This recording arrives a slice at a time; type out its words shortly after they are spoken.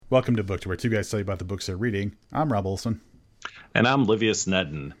Welcome to Booked, where two guys tell you about the books they're reading. I'm Rob Olson. And I'm Livius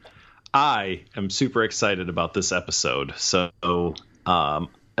Nedden. I am super excited about this episode. We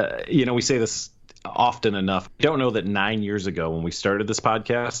say this often enough. I don't know that 9 years ago when we started this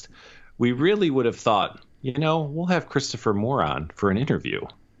podcast, we really would have thought, we'll have Christopher Moore on for an interview.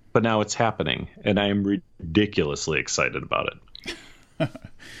 But now it's happening, and I am ridiculously excited about it.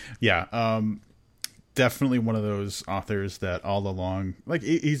 Yeah, definitely one of those authors that all along, like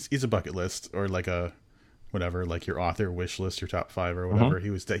he's a bucket list or like a whatever, like your author wish list, your top 5 or whatever.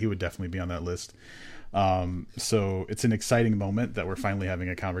 Mm-hmm. He would definitely be on that list. So it's an exciting moment that we're finally having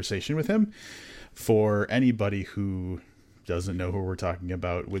a conversation with him. For anybody who doesn't know who we're talking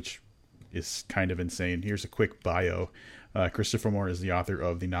about, which is kind of insane, here's a quick bio. Christopher Moore is the author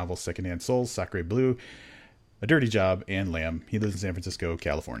of the novels Secondhand Souls, Sacre Bleu, A Dirty Job, and Lamb. He lives in San Francisco,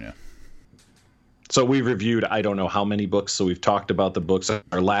 California. So we reviewed I don't know how many books, so we've talked about the books.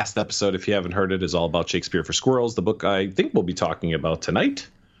 Our last episode, if you haven't heard it, is all about Shakespeare for Squirrels, the book I think we'll be talking about tonight.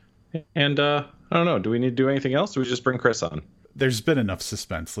 And I don't know, do we need to do anything else? Or do we just bring Chris on? There's been enough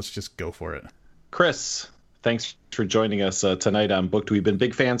suspense. Let's just go for it. Chris, thanks for joining us tonight on Booked. We've been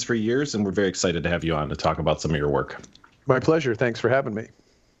big fans for years, and we're very excited to have you on to talk about some of your work. My pleasure. Thanks for having me.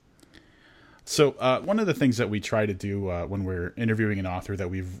 So one of the things that we try to do when we're interviewing an author that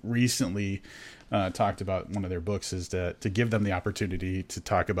we've recently talked about one of their books is to give them the opportunity to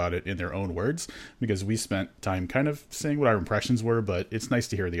talk about it in their own words, because we spent time kind of saying what our impressions were, but it's nice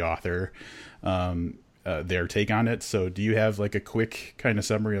to hear the author, their take on it. So do you have like a quick kind of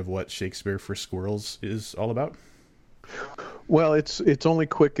summary of what Shakespeare for Squirrels is all about? Well, it's only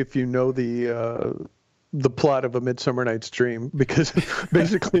quick if you know the plot of A Midsummer Night's Dream, because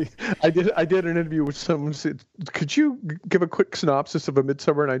basically I did an interview with someone who said, could you give a quick synopsis of A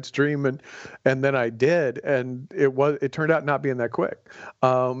Midsummer Night's Dream? And then I did, and it turned out not being that quick,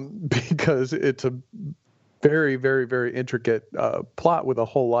 because it's a very, very, very intricate plot with a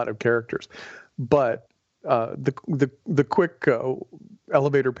whole lot of characters. But the quick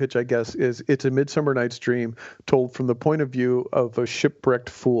elevator pitch, I guess, is it's A Midsummer Night's Dream told from the point of view of a shipwrecked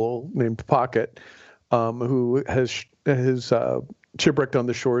fool named Pocket, who has shipwrecked on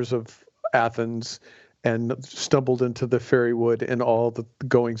the shores of Athens and stumbled into the fairy wood and all the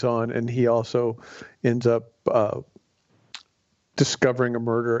goings on. And he also ends up discovering a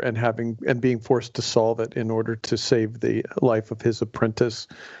murder and being forced to solve it in order to save the life of his apprentice,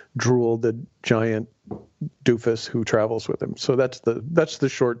 Drool, the giant doofus who travels with him. So that's the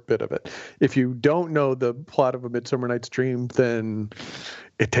short bit of it. If you don't know the plot of A Midsummer Night's Dream, then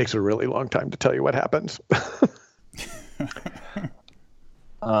it takes a really long time to tell you what happens.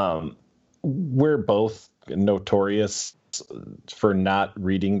 We're both notorious for not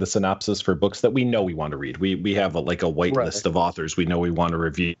reading the synopsis for books that we know we want to read. We have a white list of authors we know we want to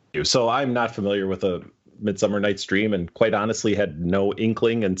review. So I'm not familiar with A Midsummer Night's Dream, and quite honestly had no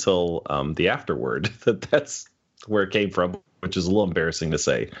inkling until the afterword that's where it came from, which is a little embarrassing to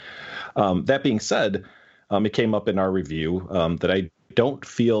say. That being said, it came up in our review that I don't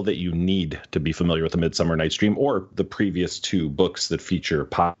feel that you need to be familiar with A Midsummer Night's Dream or the previous 2 books that feature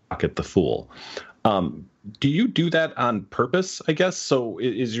Pocket the Fool. Do you do that on purpose, I guess? So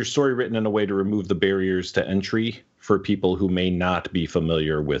is your story written in a way to remove the barriers to entry for people who may not be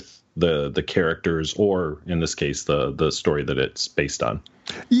familiar with the characters, or in this case, the story that it's based on?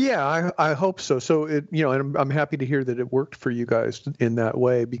 Yeah, I hope so. So and I'm happy to hear that it worked for you guys in that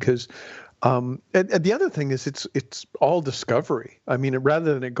way, because and the other thing is it's all discovery. I mean,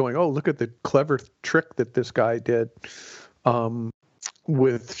 rather than it going, oh, look at the clever trick that this guy did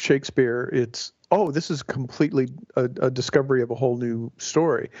with Shakespeare, it's, oh, this is completely a discovery of a whole new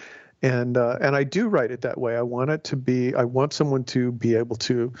story. And I do write it that way. I want someone to be able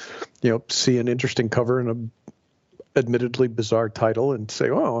to, see an interesting cover and a admittedly bizarre title and say,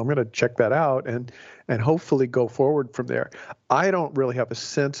 oh, I'm going to check that out and hopefully go forward from there. I don't really have a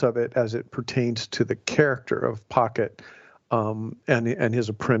sense of it as it pertains to the character of Pocket and his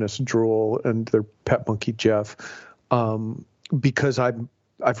apprentice Drool and their pet monkey Jeff, because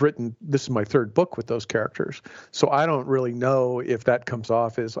I've written, this is my 3rd book with those characters. So I don't really know if that comes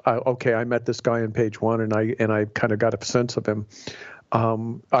off as, okay, I met this guy in page 1 and I kind of got a sense of him.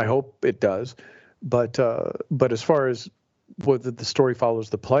 I hope it does. But as far as whether the story follows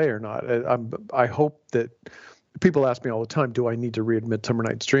the play or not, I hope that people ask me all the time, do I need to read Midsummer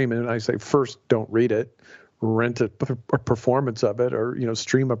Night's Dream? And I say, first, don't read it. Rent a performance of it, or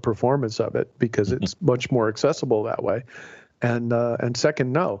stream a performance of it, because it's much more accessible that way. And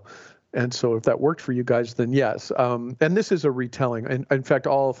second, no. And so if that worked for you guys, then yes. And this is a retelling. And in fact,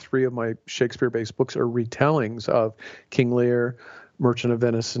 all 3 of my Shakespeare-based books are retellings of King Lear, Merchant of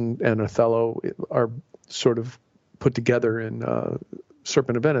Venice and Othello are sort of put together in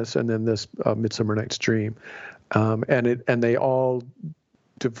Serpent of Venice, and then this Midsummer Night's Dream, and they all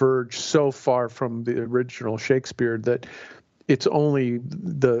diverge so far from the original Shakespeare that it's only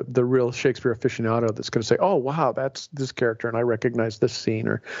the real Shakespeare aficionado that's going to say, "Oh, wow, that's this character, and I recognize this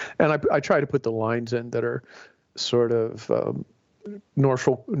scene." And I try to put the lines in that are sort of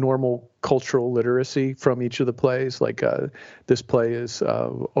normal cultural literacy from each of the plays. Like this play is,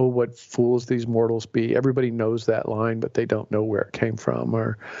 "Oh, what fools these mortals be." Everybody knows that line, but they don't know where it came from.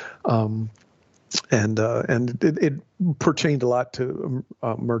 Or and it pertained a lot to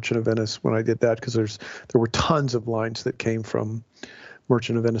Merchant of Venice when I did that, because there were tons of lines that came from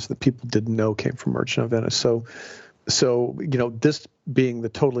Merchant of Venice that people didn't know came from Merchant of Venice. So this being the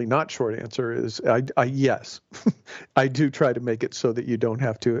totally not short answer is I yes, I do try to make it so that you don't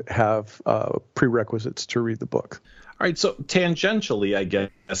have to have prerequisites to read the book. All right, so tangentially, I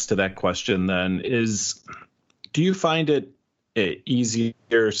guess, to that question then do you find it easier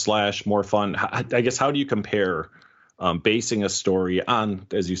 / more fun? I guess, how do you compare basing a story on,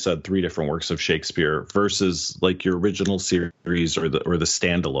 as you said, 3 different works of Shakespeare versus like your original series or the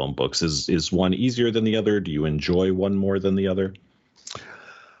standalone books? Is one easier than the other? Do you enjoy one more than the other?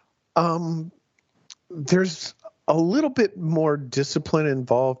 There's a little bit more discipline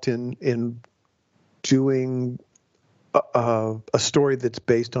involved in doing a story that's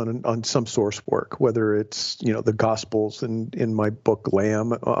based on some source work, whether it's the Gospels in my book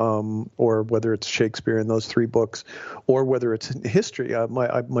Lamb, or whether it's Shakespeare in those 3 books, or whether it's history.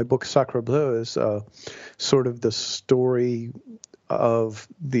 My book Sacre Bleu is sort of the story of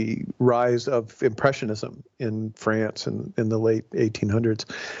the rise of Impressionism in France in the late 1800s,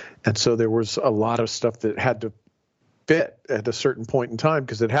 and so there was a lot of stuff that had to fit at a certain point in time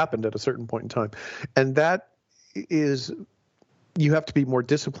because it happened at a certain point in time, and that is, you have to be more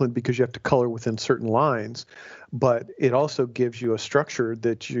disciplined because you have to color within certain lines, but it also gives you a structure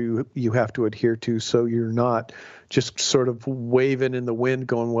that you have to adhere to, so you're not just sort of waving in the wind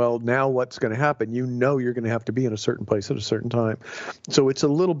going, well, now what's going to happen? You're going to have to be in a certain place at a certain time. So it's a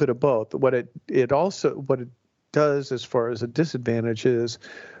little bit of both. What it does as far as a disadvantage is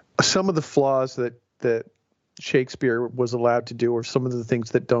some of the flaws that Shakespeare was allowed to do, or some of the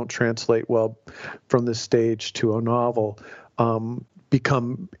things that don't translate well from the stage to a novel,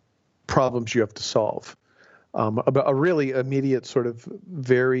 become problems you have to solve. A really immediate sort of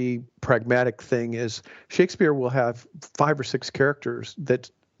very pragmatic thing is Shakespeare will have 5 or 6 characters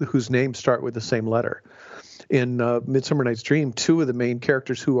whose names start with the same letter. In Midsummer Night's Dream, 2 of the main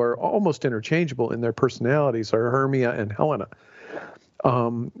characters who are almost interchangeable in their personalities are Hermia and Helena.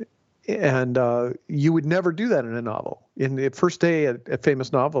 And you would never do that in a novel. In the first day at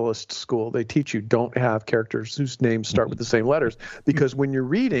famous novelist school, they teach you don't have characters whose names start with the same letters, because when you're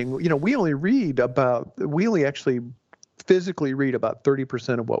reading, we only actually physically read about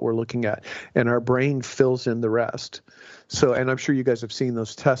 30% of what we're looking at, and our brain fills in the rest. So, and I'm sure you guys have seen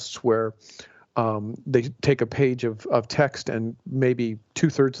those tests where they take a page of text and maybe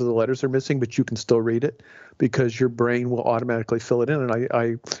 2/3 of the letters are missing, but you can still read it because your brain will automatically fill it in. And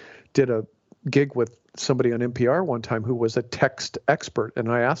I did a gig with somebody on NPR one time who was a text expert,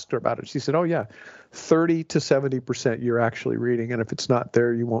 and I asked her about it. She said, "Oh yeah, 30 to 70% you're actually reading, and if it's not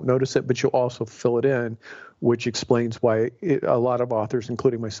there, you won't notice it, but you'll also fill it in," which explains why a lot of authors,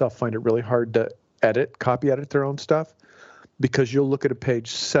 including myself, find it really hard to copy edit their own stuff, because you'll look at a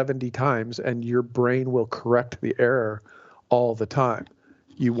page 70 times and your brain will correct the error all the time.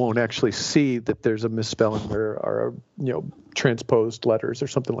 You won't actually see that there's a misspelling or transposed letters or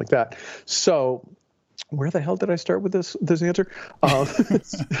something like that. So where the hell did I start with this answer?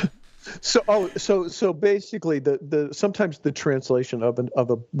 So basically the sometimes the translation of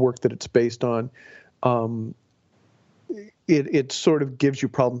a work that it's based on, it sort of gives you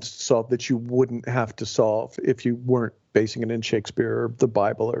problems to solve that you wouldn't have to solve if you weren't basing it in Shakespeare or the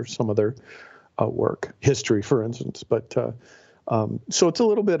Bible or some other work, history, for instance. But so it's a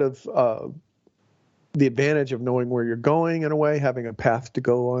little bit of the advantage of knowing where you're going, in a way, having a path to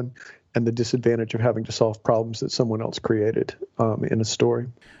go on, and the disadvantage of having to solve problems that someone else created in a story.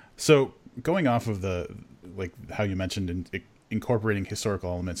 So going off of how you mentioned incorporating historical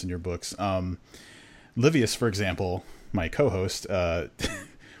elements in your books, Livius, for example, my co-host,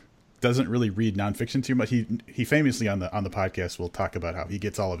 doesn't really read nonfiction too much. He famously on the podcast will talk about how he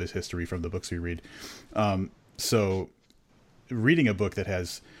gets all of his history from the books we read. So reading a book that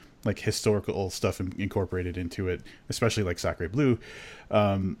has like historical stuff incorporated into it, especially like Sacre Bleu,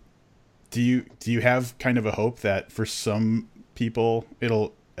 do you have kind of a hope that for some people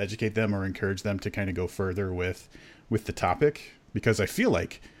it'll educate them or encourage them to kind of go further with the topic because I feel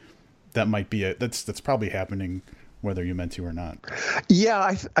like that might be that's probably happening whether you meant to or not.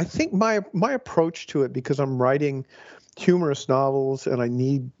 Yeah, I think my approach to it, because I'm writing humorous novels and I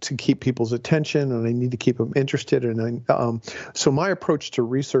need to keep people's attention and I need to keep them interested, and so my approach to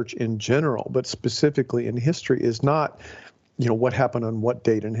research in general, but specifically in history, is not, what happened on what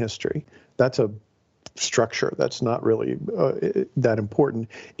date in history. That's a structure that's not really that important.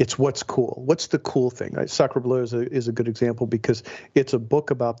 It's what's cool. What's the cool thing? Sacre Bleu is a good example, because it's a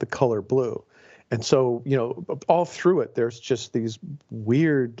book about the color blue. And so, all through it, there's just these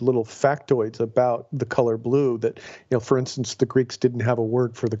weird little factoids about the color blue that, for instance, the Greeks didn't have a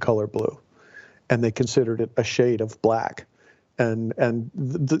word for the color blue, and they considered it a shade of black, and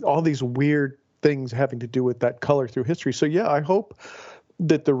all these weird things having to do with that color through history. So, yeah, I hope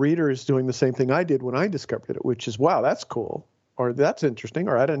that the reader is doing the same thing I did when I discovered it, which is, wow, that's cool, or that's interesting,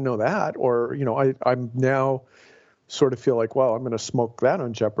 or I didn't know that, or, I'm now sort of feel like, wow, I'm going to smoke that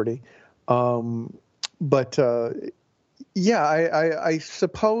on Jeopardy. But I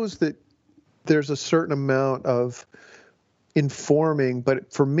suppose that there's a certain amount of informing,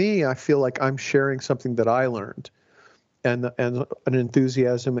 but for me, I feel like I'm sharing something that I learned, and an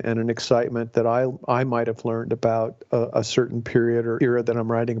enthusiasm and an excitement that I might have learned about a certain period or era that I'm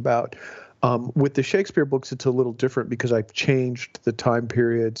writing about. With the Shakespeare books, it's a little different, because I've changed the time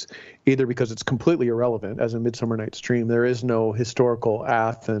periods, either because it's completely irrelevant, as in Midsummer Night's Dream. There is no historical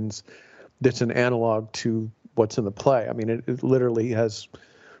Athens that's an analog to what's in the play. I mean, it literally has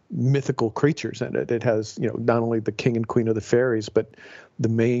mythical creatures in it. It has, not only the king and queen of the fairies, but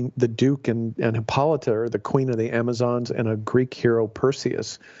the Duke and Hippolyta, or the queen of the Amazons, and a Greek hero,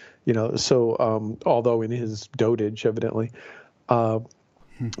 Perseus. So although in his dotage, evidently.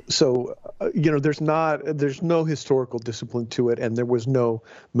 So, there's no historical discipline to it, and there was no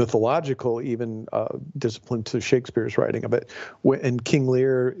mythological even discipline to Shakespeare's writing of it. And King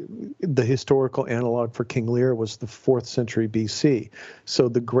Lear, the historical analog for King Lear was the 4th century BC. So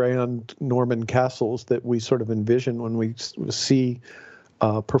the grand Norman castles that we sort of envision when we see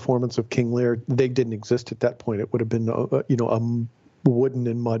performance of King Lear, they didn't exist at that point. It would have been, a wooden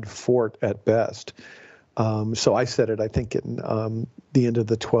and mud fort at best. So I said it, I think, in the end of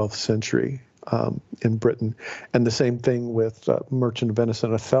the 12th century in Britain. And the same thing with Merchant of Venice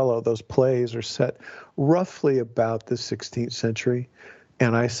and Othello. Those plays are set roughly about the 16th century.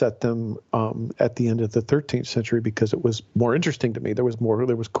 And I set them at the end of the 13th century because it was more interesting to me. There was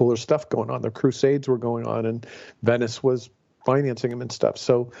cooler stuff going on. The Crusades were going on, and Venice was financing them and stuff.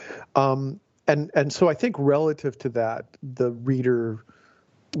 So, and so I think relative to that, the reader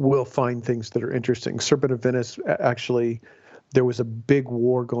will find things that are interesting. Serpent of Venice, actually, there was a big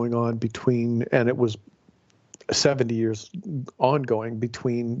war going on between, and it was 70 years ongoing,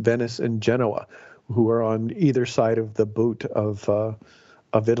 between Venice and Genoa, who are on either side of the boot of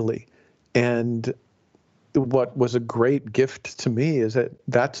Italy. And what was a great gift to me is that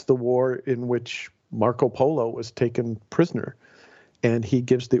that's the war in which Marco Polo was taken prisoner, and he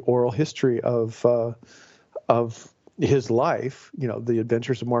gives the oral history of his life, the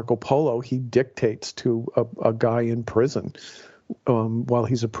adventures of Marco Polo. He dictates to a guy in prison while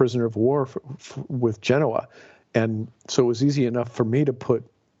he's a prisoner of war with Genoa. And so it was easy enough for me to put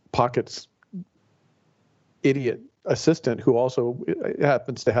Pocket's idiot assistant, who also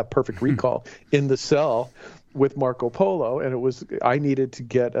happens to have perfect recall, in the cell with Marco Polo. And I needed to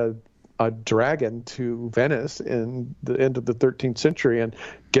get a dragon to Venice in the end of the 13th century, and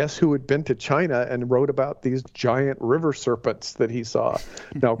guess who had been to China and wrote about these giant river serpents that he saw.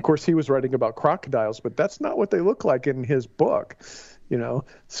 Now, of course, he was writing about crocodiles, but that's not what they look like in his book,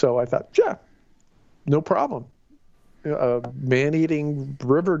 So I thought, yeah, no problem. A man-eating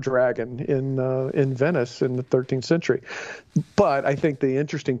river dragon in Venice in the 13th century. But I think the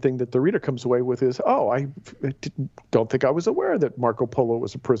interesting thing that the reader comes away with is, I don't think I was aware that Marco Polo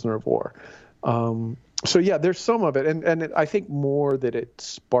was a prisoner of war. So yeah, there's some of it, and I think more that it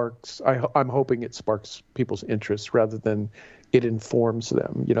sparks. I'm hoping it sparks people's interest rather than it informs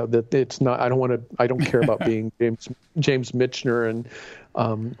them. That it's not. I don't care about being James Michener and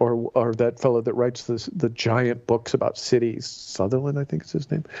or that fellow that writes the giant books about cities. Sutherland, I think is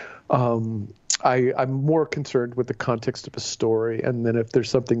his name. I'm more concerned with the context of a story, and then if there's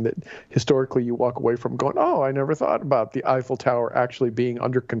something that historically you walk away from going, I never thought about the Eiffel Tower actually being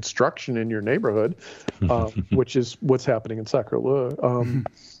under construction in your neighborhood, which is what's happening in Sacre Bleu.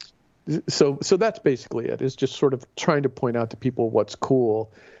 So that's basically it. Is just sort of trying to point out to people what's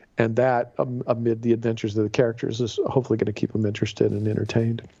cool, and that amid the adventures of the characters is hopefully going to keep them interested and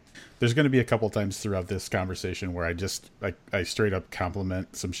entertained. There's going to be a couple times throughout this conversation where I straight up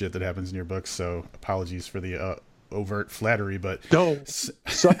compliment some shit that happens in your books. So apologies for the overt flattery, but don't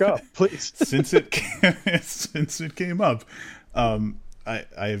suck up, please. since it came up,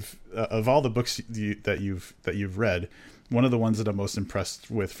 I've of all the books that you've read, one of the ones that I'm most impressed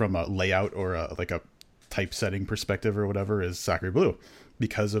with from a layout or a typesetting perspective or whatever is Sacre Blue,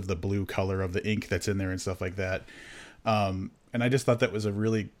 because of the blue color of the ink that's in there and stuff like that. And I just thought that was a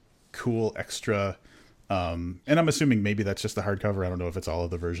really cool extra. And I'm assuming maybe that's just the hardcover. I don't know if it's all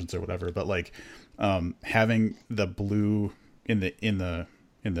of the versions or whatever, but like having the blue in the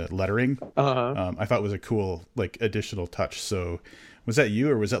lettering, I thought was a cool like additional touch. So was that you,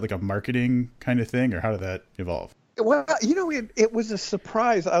 or was that like a marketing kind of thing, or how did that evolve? Well, it was a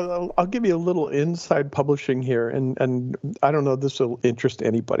surprise. I'll give you a little inside publishing here, and I don't know if this will interest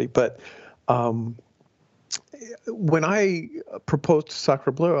anybody, but when I proposed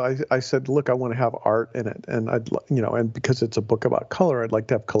Sacre Bleu, I said, look, I want to have art in it, and and because it's a book about color, I'd like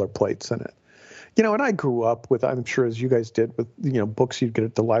to have color plates in it. And I grew up with, I'm sure as you guys did, with, books you'd get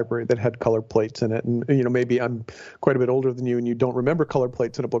at the library that had color plates in it. And, maybe I'm quite a bit older than you and you don't remember color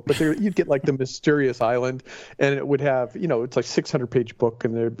plates in a book, but you'd get like The Mysterious Island, and it would have, it's like 600-page book,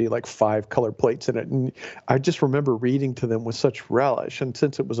 and there'd be like 5 color plates in it. And I just remember reading to them with such relish. And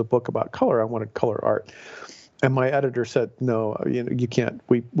since it was a book about color, I wanted color art. And my editor said, no, you can't.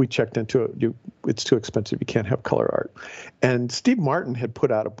 We checked into it. It's too expensive. You can't have color art. And Steve Martin had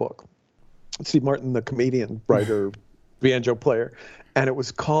put out a book. Steve Martin, the comedian, writer, banjo player, and it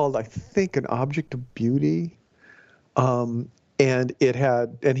was called, I think, An Object of Beauty. And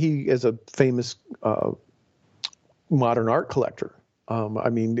he is a famous modern art collector. I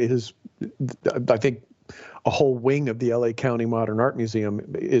think a whole wing of the LA County Modern Art Museum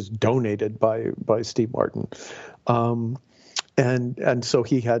is donated by Steve Martin. And so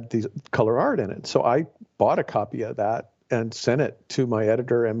he had these color art in it. So I bought a copy of that and sent it to my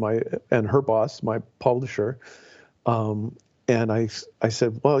editor and her boss, my publisher. And I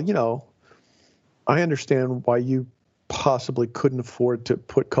said, well, I understand why you possibly couldn't afford to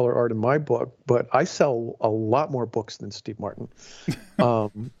put color art in my book, but I sell a lot more books than Steve Martin.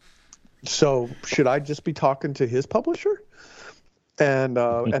 So should I just be talking to his publisher? And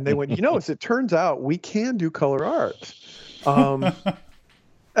they went, as it turns out, we can do color art.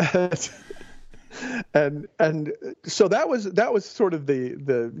 And so that was sort of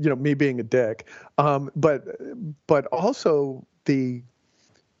the me being a dick, but also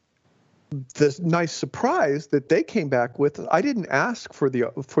this nice surprise that they came back with. I didn't ask for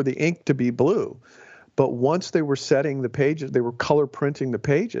the ink to be blue, but once they were setting the pages, they were color printing the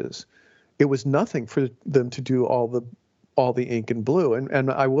pages. It was nothing for them to do all the ink in blue. And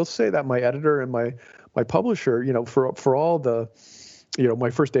I will say that my editor and my publisher, for all the. My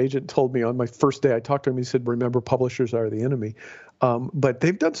first agent told me on my first day I talked to him, he said, remember, publishers are the enemy. But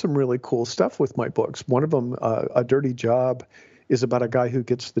they've done some really cool stuff with my books. One of them, A Dirty Job, is about a guy who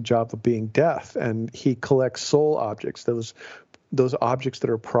gets the job of being deaf, and he collects soul objects, those objects that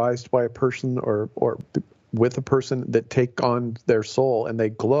are prized by a person or with a person that take on their soul and they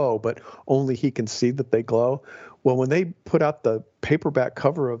glow, but only he can see that they glow. Well, when they put out the paperback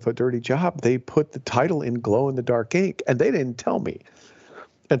cover of A Dirty Job, they put the title in glow-in-the-dark ink, and they didn't tell me.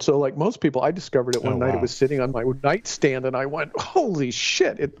 And so, like most people, I discovered it one night. Wow. It was sitting on my nightstand, and I went, "Holy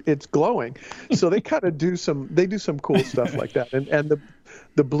shit! It's glowing!" So they kind of do some cool stuff like that. And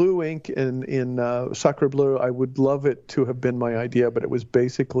the blue ink in Sacre Bleu, I would love it to have been my idea, but it was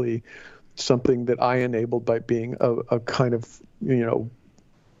basically something that I enabled by being a kind of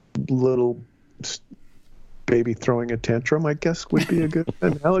little baby throwing a tantrum, I guess would be a good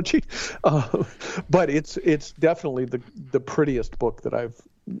analogy. But it's definitely the prettiest book that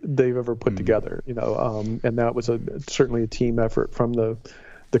they've ever put together, and that was certainly a team effort, from the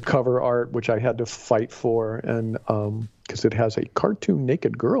cover art, which I had to fight for, and because it has a cartoon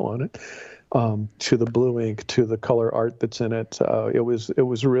naked girl on it, to the blue ink, to the color art that's in it. It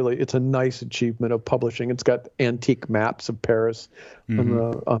was really, it's a nice achievement of publishing. It's got antique maps of Paris on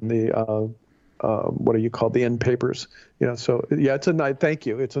the what are you called, the end papers, so yeah, thank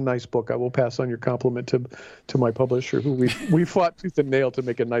you. It's a nice book. I will pass on your compliment to my publisher, who we fought tooth and nail to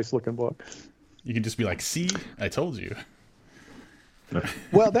make a nice looking book. You can just be like, see, I told you.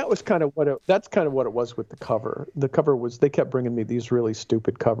 Well, that's kind of what it was with the cover. The cover was, they kept bringing me these really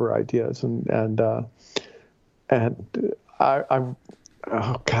stupid cover ideas, and I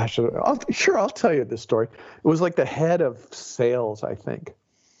oh gosh, I'll tell you this story. It was like the head of sales, I think.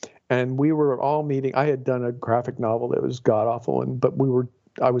 And we were all meeting. I had done a graphic novel that was god awful,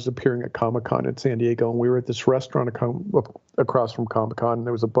 I was appearing at Comic-Con in San Diego, and we were at this restaurant across from Comic-Con, and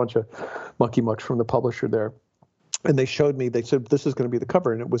there was a bunch of monkey mucks from the publisher there. and they showed me, they said, this is going to be the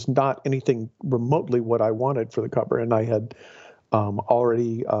cover. And it was not anything remotely what I wanted for the cover. And I had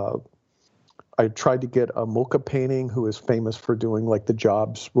already, I tried to get a Mocha Painting, who is famous for doing like the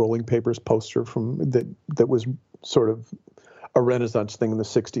Jobs Rolling Papers poster that was sort of a Renaissance thing in the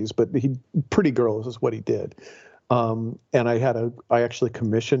 60s, but Pretty Girls is what he did. And I actually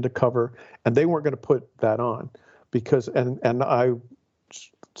commissioned a cover, and they weren't going to put that on because, and I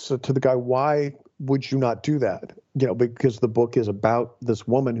said to the guy, why would you not do that? Because the book is about this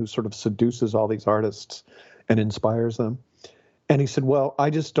woman who sort of seduces all these artists and inspires them. And he said, well, I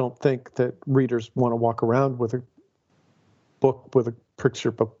just don't think that readers want to walk around with a book with a picture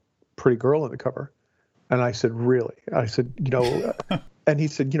of a pretty girl on the cover. And I said, really? I said, and he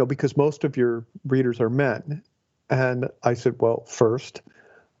said, because most of your readers are men. And I said, well, first,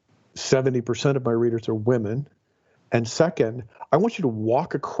 70% of my readers are women. And second, I want you to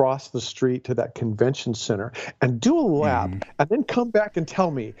walk across the street to that convention center and do a lap, and then come back and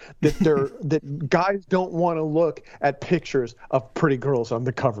tell me that that guys don't want to look at pictures of pretty girls on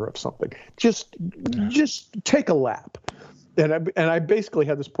the cover of something. Just take a lap. And I basically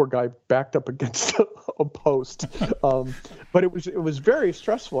had this poor guy backed up against a post, but it was very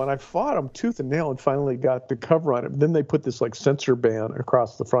stressful, and I fought him tooth and nail, and finally got the cover on it. Then they put this like censor ban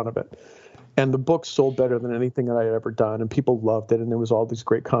across the front of it. And the book sold better than anything that I had ever done, and people loved it, and there was all these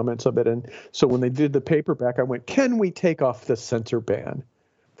great comments of it. And so when they did the paperback, I went, can we take off the censor ban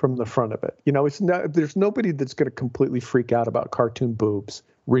from the front of it? It's not, there's nobody that's going to completely freak out about cartoon boobs,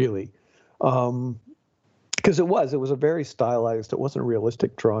 really. Because it was a very stylized, it wasn't a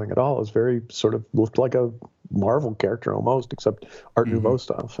realistic drawing at all. It was very sort of looked like a Marvel character almost, except Art Nouveau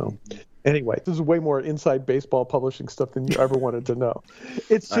style. So anyway, this is way more inside baseball publishing stuff than you ever wanted to know.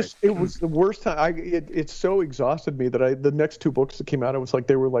 It's just, it was the worst time. It so exhausted me that the next two books that came out, it was like,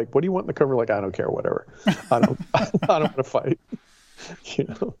 they were like, what do you want in the cover? Like, I don't care, whatever. I don't want to fight,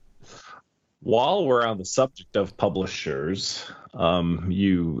 While we're on the subject of publishers,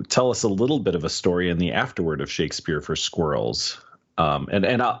 you tell us a little bit of a story in the afterword of Shakespeare for Squirrels.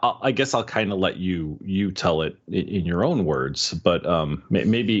 And I guess I'll kind of let you tell it in your own words, but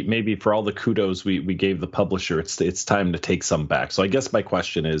maybe for all the kudos we gave the publisher, it's time to take some back. So I guess my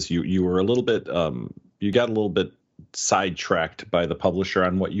question is, you were a little bit you got a little bit sidetracked by the publisher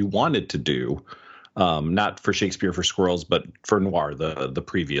on what you wanted to do, not for Shakespeare for Squirrels, but for Noir, the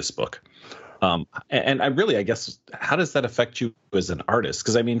previous book. And I guess, how does that affect you as an artist?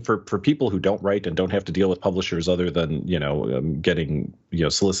 Because I mean, for people who don't write and don't have to deal with publishers other than, getting,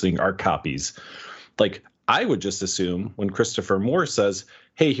 soliciting art copies, like I would just assume when Christopher Moore says,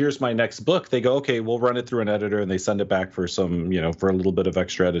 hey, here's my next book, they go, okay, we'll run it through an editor, and they send it back for some, for a little bit of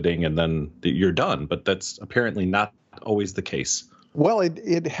extra editing, and then you're done. But that's apparently not always the case. Well,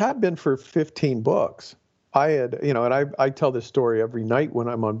 it had been for 15 books. I had, and I tell this story every night when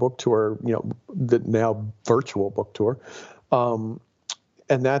I'm on book tour, the now virtual book tour.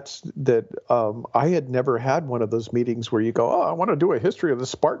 And that's that I had never had one of those meetings where you go, oh, I want to do a history of the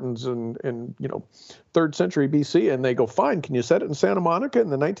Spartans in 3rd century BC. And they go, fine, can you set it in Santa Monica in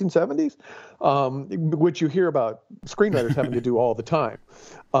the 1970s? Which you hear about screenwriters having to do all the time.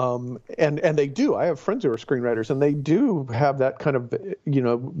 And they do. I have friends who are screenwriters, and they do have that kind of,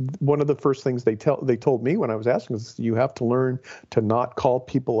 one of the first things they told me when I was asking is, you have to learn to not call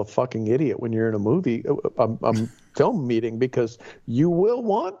people a fucking idiot when you're in a movie, film meeting, because you will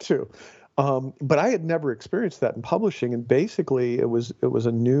want to. But I had never experienced that in publishing, and basically it was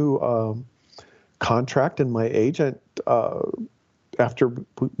a new contract, and my agent, after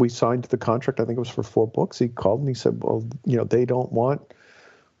we signed the contract, I think it was for 4 books, he called and he said, well, they don't want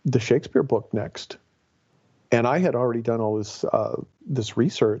the Shakespeare book next. And I had already done all this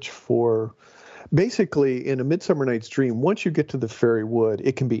research for, basically, in A Midsummer Night's Dream, once you get to the Fairy Wood,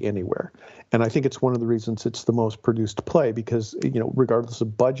 it can be anywhere. And I think it's one of the reasons it's the most produced play, because, regardless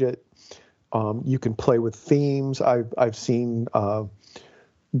of budget, you can play with themes. I've seen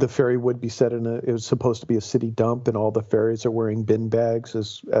the Fairy Wood be set it was supposed to be a city dump, and all the fairies are wearing bin bags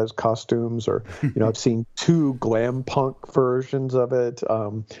as costumes. Or, I've seen 2 glam punk versions of it.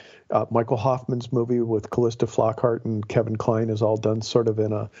 Michael Hoffman's movie with Callista Flockhart and Kevin Kline is all done sort of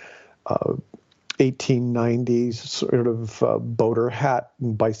in a 1890s sort of boater hat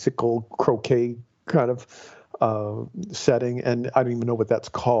and bicycle croquet kind of setting. And I don't even know what that's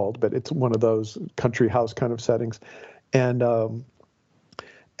called, but it's one of those country house kind of settings. So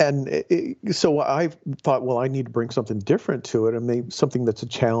I thought, well, I need to bring something different to it, and maybe something that's a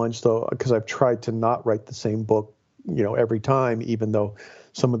challenge, though, because I've tried to not write the same book, every time, even though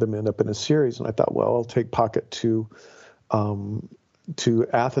some of them end up in a series. And I thought, well, I'll take Pocket 2 to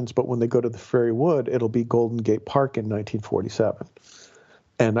Athens, but when they go to the Fairy Wood, it'll be Golden Gate Park in 1947.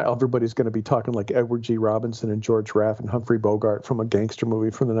 And everybody's going to be talking like Edward G. Robinson and George Raff and Humphrey Bogart from a gangster movie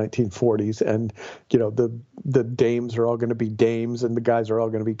from the 1940s. And, the dames are all going to be dames and the guys are all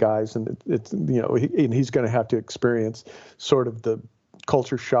going to be guys. And it's, and he's going to have to experience sort of the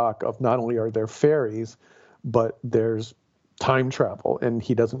culture shock of not only are there fairies, but there's time travel, and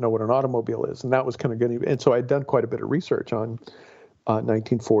he doesn't know what an automobile is. And that was kind of good. And so I'd done quite a bit of research on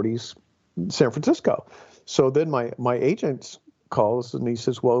 1940s San Francisco. So then my agent calls and he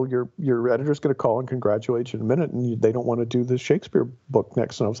says, well, your editor's going to call and congratulate you in a minute, and they don't want to do the Shakespeare book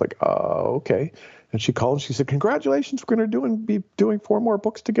next. And I was like, oh, okay. And she called and she said, congratulations, we're going to be doing 4 more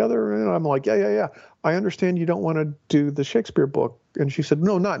books together. And I'm like, yeah. I understand you don't want to do the Shakespeare book. And she said,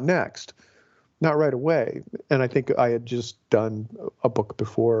 no, not next, not right away. And I think I had just done a book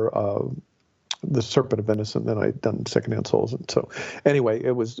before, The Serpent of Venice, and then I'd done Secondhand Souls. And so anyway,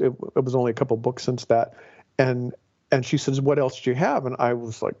 it was only a couple of books since that. And she says, what else do you have? And I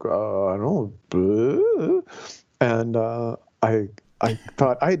was like, I don't know. And I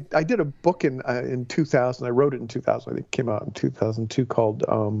thought I did a book in 2000. I wrote it in 2000. I think it came out in 2002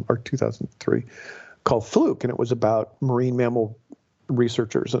 or 2003 called Fluke. And it was about marine mammal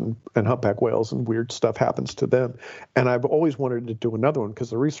researchers and humpback whales, and weird stuff happens to them. And I've always wanted to do another one because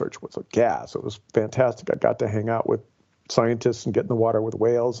the research was a gas. It was fantastic. I got to hang out with scientists and get in the water with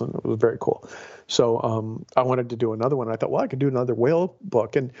whales, and it was very cool. So I wanted to do another one. I thought, well, I could do another whale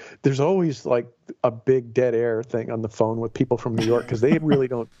book. And there's always like a big dead air thing on the phone with people from New York because they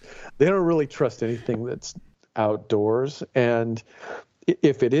don't really trust anything that's outdoors. And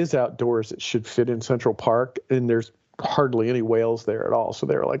if it is outdoors, it should fit in Central Park, and there's hardly any whales there at all. So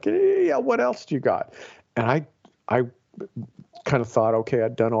they're like, yeah, what else do you got? And I kind of thought, okay,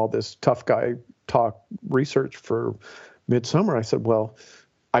 I'd done all this tough guy talk research for Midsummer. I said, well,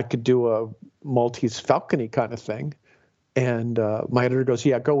 I could do a Maltese falcony kind of thing. And my editor goes,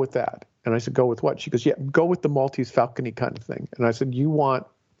 yeah, go with that. And I said, go with what? She goes, yeah, go with the Maltese falcony kind of thing. And I said, you want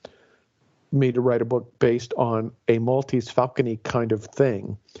me to write a book based on a Maltese falcony kind of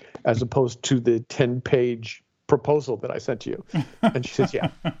thing, as opposed to the 10-page proposal that I sent to you? And she says, yeah.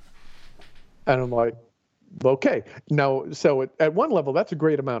 And I'm like, okay. Now, so at one level, that's a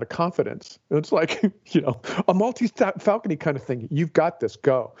great amount of confidence. It's like, a Maltese falcony kind of thing. You've got this.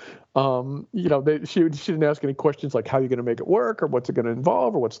 Go. She didn't ask any questions like how you're going to make it work or what's it going to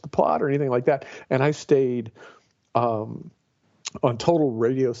involve or what's the plot or anything like that. And I stayed on total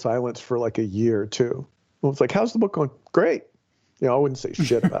radio silence for like a year or two. I was like, how's the book going? Great. I wouldn't say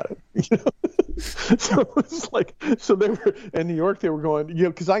shit about it. So it was like, so they were in New York, they were going,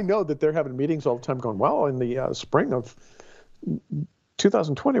 because I know that they're having meetings all the time going, well, in the spring of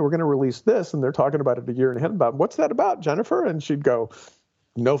 2020, we're going to release this. And they're talking about it a year ahead about, what's that about, Jennifer? And she'd go,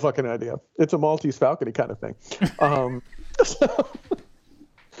 no fucking idea. It's a Maltese falcony kind of thing.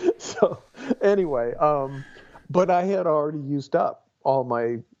 So anyway, but I had already used up all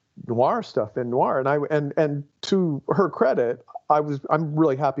my noir stuff in noir. And to her credit, I'm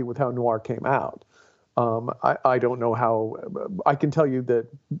really happy with how noir came out. I don't know how. I can tell you that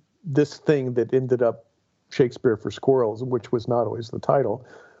this thing that ended up Shakespeare for Squirrels, which was not always the title,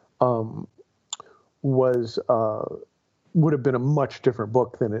 would have been a much different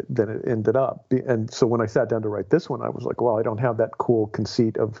book than it ended up. And so when I sat down to write this one, I was like, well, I don't have that cool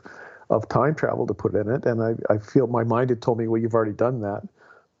conceit of time travel to put in it, and I feel my mind had told me, well, you've already done that,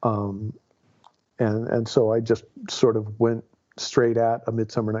 and so I just sort of went straight at A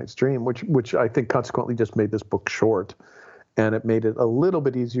Midsummer Night's Dream, which I think consequently just made this book short, and it made it a little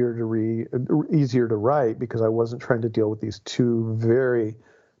bit easier to write because I wasn't trying to deal with these two very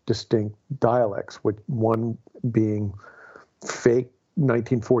distinct dialects, with one being fake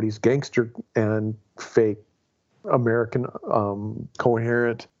 1940s gangster and fake American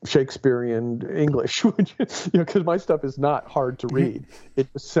coherent Shakespearean English, because my stuff is not hard to read.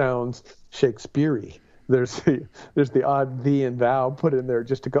 It just sounds Shakespeare-y. There's the odd thee and thou put in there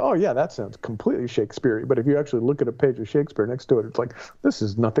just to go, oh yeah, that sounds completely Shakespeare-y. But if you actually look at a page of Shakespeare next to it, it's like, this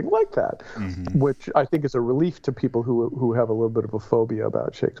is nothing like that, which I think is a relief to people who have a little bit of a phobia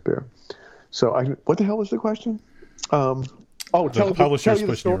about Shakespeare. So what the hell was the question? The publisher's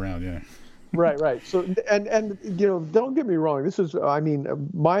pushing you around, yeah. Right. So, and don't get me wrong. This is,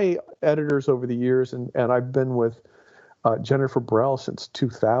 my editors over the years, and I've been with Jennifer Burrell since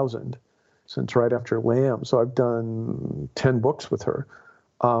 2000, since right after Lamb. So I've done 10 books with her.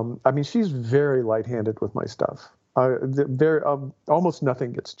 She's very light-handed with my stuff. Almost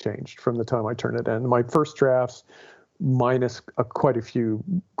nothing gets changed from the time I turn it in. My first drafts minus quite a few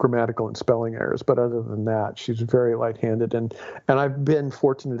grammatical and spelling errors. But other than that, she's very light-handed. And I've been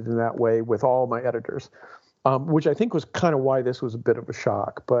fortunate in that way with all my editors, which I think was kind of why this was a bit of a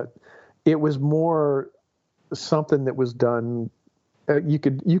shock. But it was more something that was done. You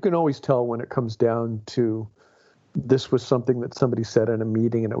can always tell when it comes down to this was something that somebody said in a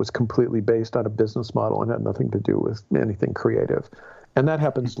meeting, and it was completely based on a business model and had nothing to do with anything creative. And that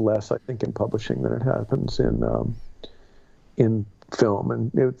happens less, I think, in publishing than it happens in film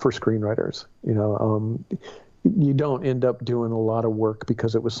and for screenwriters. You don't end up doing a lot of work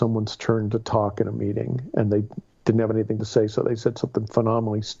because it was someone's turn to talk in a meeting and they didn't have anything to say, so they said something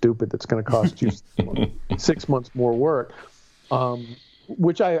phenomenally stupid that's going to cost you 6 months more work.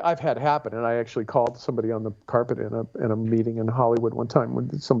 Which I've had happen, and I actually called somebody on the carpet in a meeting in Hollywood one time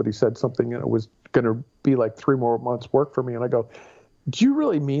when somebody said something and it was going to be like 3 more months work for me, and I go, "Do you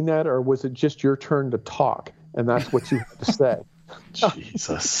really mean that, or was it just your turn to talk and that's what you had to say?"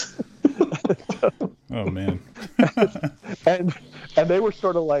 Jesus. Oh man. and they were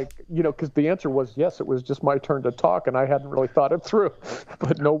sort of like, because the answer was yes, it was just my turn to talk, and I hadn't really thought it through,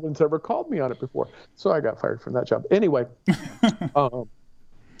 but no one's ever called me on it before, so I got fired from that job anyway.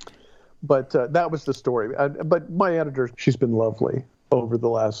 But that was the story. But my editor, she's been lovely over the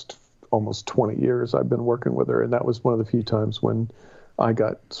last almost 20 years. I've been working with her, and that was one of the few times when I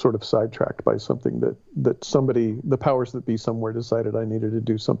got sort of sidetracked by something that somebody, the powers that be somewhere, decided I needed to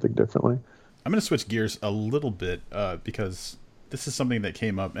do something differently. I'm going to switch gears a little bit because this is something that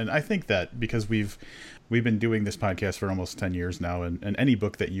came up, and I think that because we've been doing this podcast for almost 10 years now, and any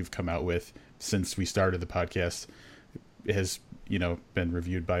book that you've come out with since we started the podcast has been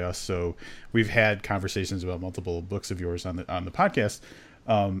reviewed by us. So we've had conversations about multiple books of yours on the podcast.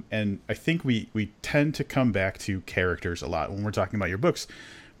 And I think we tend to come back to characters a lot when we're talking about your books,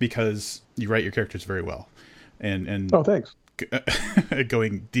 because you write your characters very well. And oh, thanks.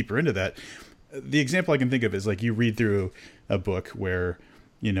 Going deeper into that, the example I can think of is like you read through a book where,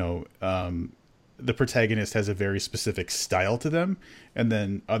 the protagonist has a very specific style to them, and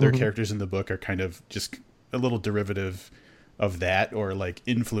then other characters in the book are kind of just a little derivative of that, or like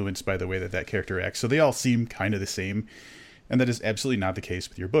influenced by the way that character acts. So they all seem kind of the same. And that is absolutely not the case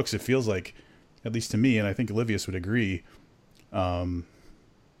with your books. It feels like, at least to me, and I think Livius would agree,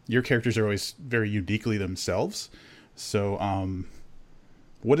 your characters are always very uniquely themselves. So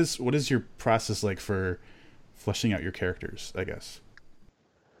what is your process like for fleshing out your characters, I guess?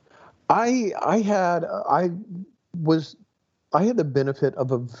 I had the benefit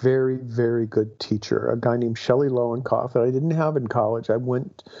of a very, very good teacher, a guy named Shelley Lowenkoff, that I didn't have in college. I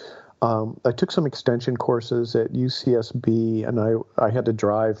took some extension courses at UCSB, and I had to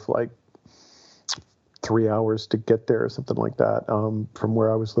drive like 3 hours to get there or something like that, from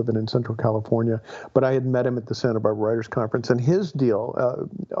where I was living in Central California. But I had met him at the Santa Barbara Writers Conference, and his deal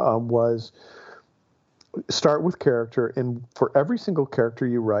was start with character, and for every single character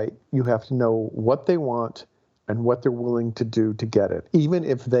you write, you have to know what they want and what they're willing to do to get it, even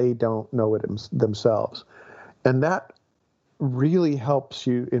if they don't know it themselves. And that really helps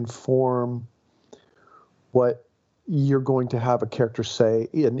you inform what you're going to have a character say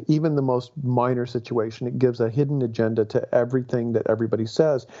in even the most minor situation. It gives a hidden agenda to everything that everybody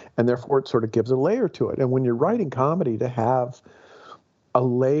says, and therefore it sort of gives a layer to it. And when you're writing comedy, to have a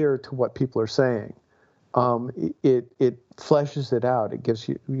layer to what people are saying, it fleshes it out. It gives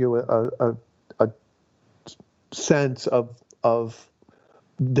you a sense of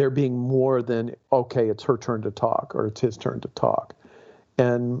there being more than, okay, it's her turn to talk or it's his turn to talk.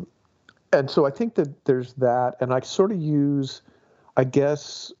 And so I think that there's that. And I sort of use, I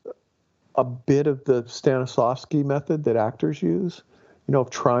guess, a bit of the Stanislavski method that actors use, of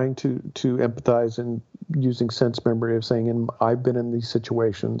trying to empathize and using sense memory of saying, and I've been in these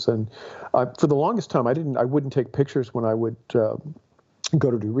situations. And for the longest time, I wouldn't take pictures when I would go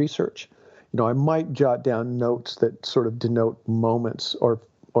to do research. I might jot down notes that sort of denote moments or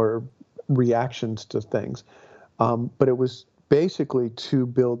reactions to things. But it was basically to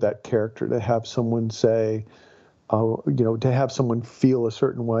build that character, to have someone say, to have someone feel a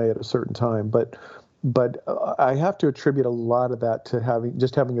certain way at a certain time. But I have to attribute a lot of that to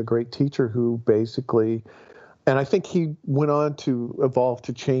having a great teacher who basically, and I think he went on to evolve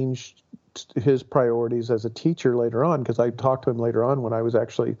to change his priorities as a teacher later on, because I talked to him later on when I was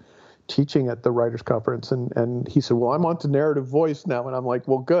actually teaching at the Writers' Conference, and he said, well, I'm on to narrative voice now. And I'm like,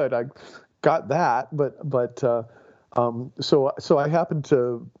 well, good, I got that. So I happened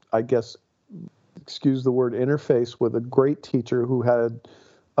to, I guess, excuse the word, interface with a great teacher who had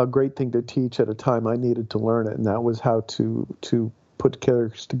a great thing to teach at a time I needed to learn it. And that was how to put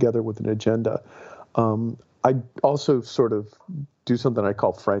characters together with an agenda. I also sort of do something I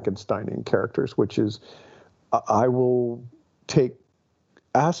call Frankensteining characters, which is I will take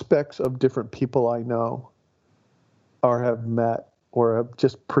aspects of different people I know or have met or have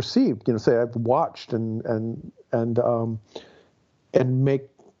just perceived, say I've watched and make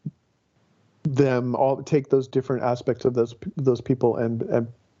them all, take those different aspects of those people and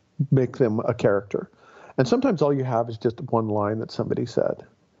make them a character. And sometimes all you have is just one line that somebody said.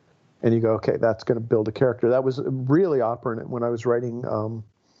 And you go, okay, that's going to build a character. That was really operant when I was writing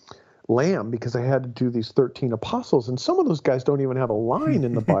Lamb, because I had to do these 13 apostles. And some of those guys don't even have a line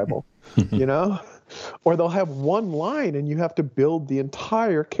in the Bible, or they'll have one line and you have to build the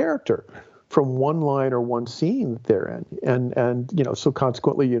entire character from one line or one scene that they're in. And so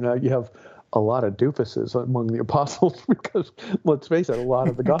consequently, you have a lot of doofuses among the apostles, because let's face it, a lot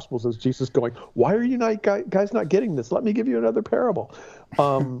of the Gospels is Jesus going, why are you guys not getting this? Let me give you another parable.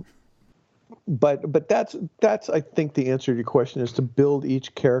 But that's I think the answer to your question is to build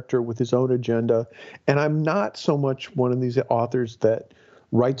each character with his own agenda. And I'm not so much one of these authors that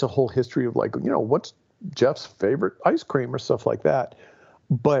writes a whole history of what's Jeff's favorite ice cream or stuff like that.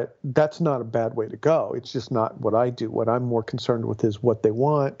 But that's not a bad way to go. It's just not what I do. What I'm more concerned with is what they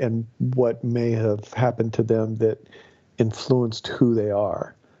want and what may have happened to them that influenced who they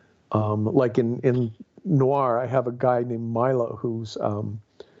are. Like in Noir, I have a guy named Milo who's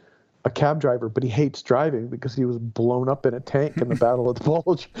a cab driver, but he hates driving because he was blown up in a tank in the Battle of the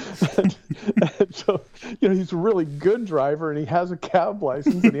Bulge. and so, he's a really good driver and he has a cab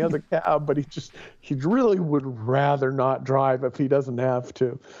license and he has a cab, but he really would rather not drive if he doesn't have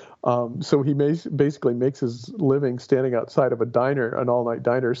to. So he basically makes his living standing outside of a diner, an all-night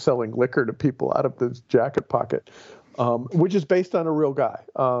diner, selling liquor to people out of his jacket pocket, which is based on a real guy.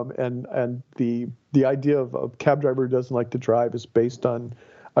 And the idea of a cab driver who doesn't like to drive is based on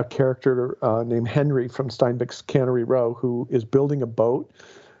a character named Henry from Steinbeck's Cannery Row, who is building a boat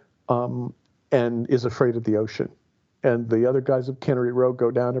and is afraid of the ocean. And the other guys of Cannery Row go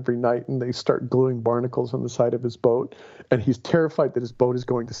down every night and they start gluing barnacles on the side of his boat. And he's terrified that his boat is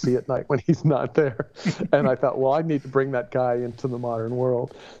going to sea at night when he's not there. And I thought, well, I need to bring that guy into the modern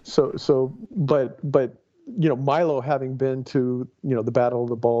world. But Milo, having been to, the Battle of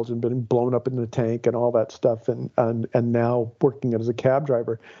the Bulge and been blown up in the tank and all that stuff, and now working as a cab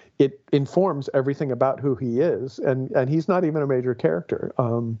driver, it informs everything about who he is. And he's not even a major character.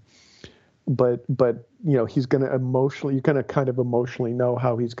 But he's going to you're going to kind of emotionally know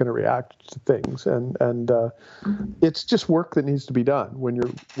how he's going to react to things. And it's just work that needs to be done when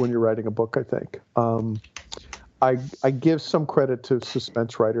you're writing a book, I think. I give some credit to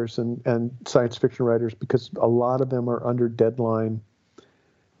suspense writers and science fiction writers, because a lot of them are under deadline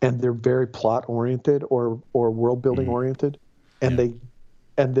and they're very plot oriented or world building oriented. And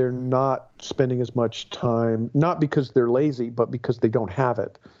they're not spending as much time, not because they're lazy, but because they don't have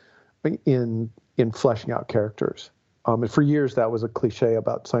it in fleshing out characters. And for years that was a cliche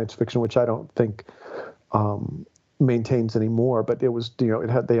about science fiction, which I don't think maintains anymore, but it was,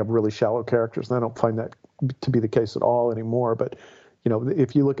 they have really shallow characters, and I don't find that to be the case at all anymore. But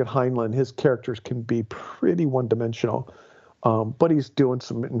if you look at Heinlein, his characters can be pretty one-dimensional, but he's doing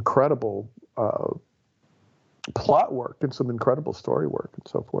some incredible plot work and some incredible story work and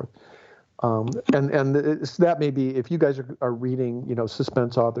so forth. And that may be, if you guys are reading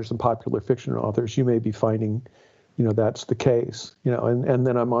suspense authors and popular fiction authors, you may be finding that's the case. And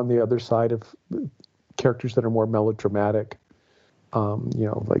then I'm on the other side of characters that are more melodramatic,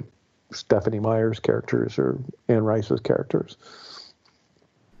 like Stephanie Meyer's characters or Anne Rice's characters.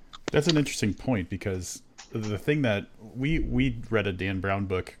 That's an interesting point, because the thing that we read a Dan Brown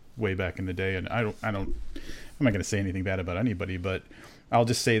book way back in the day, and I'm not going to say anything bad about anybody, but I'll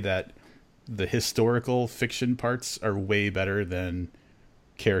just say that the historical fiction parts are way better than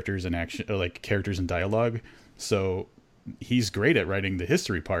characters and action, or like characters and dialogue. So he's great at writing the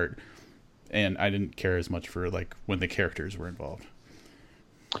history part, and I didn't care as much for like when the characters were involved.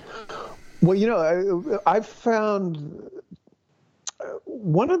 Well, I've found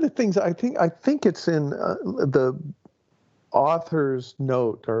one of the things I think it's in the author's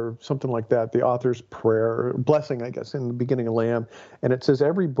note or something like that, the author's prayer or blessing, I guess, in the beginning of Lamb, and it says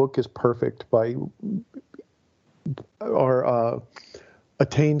every book is perfect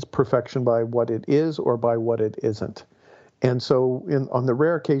attains perfection by what it is or by what it isn't. And so on the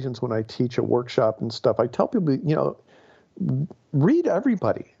rare occasions when I teach a workshop and stuff, I tell people, read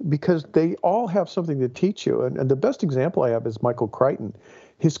everybody, because they all have something to teach you. And the best example I have is Michael Crichton.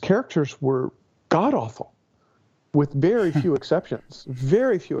 His characters were god-awful, with very few exceptions,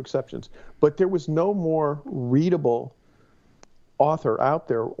 but there was no more readable author out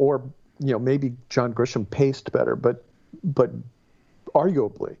there, or maybe John Grisham paced better, but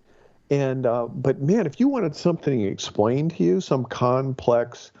arguably. And but man, if you wanted something explained to you, some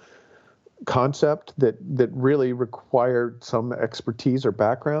complex concept that really required some expertise or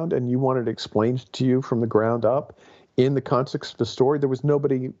background, and you wanted it explained to you from the ground up in the context of the story, there was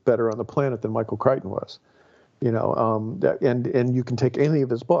nobody better on the planet than Michael Crichton was. And you can take any of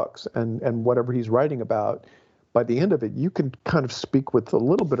his books and whatever he's writing about, by the end of it, you can kind of speak with a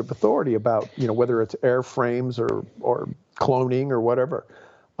little bit of authority about, whether it's airframes or cloning or whatever.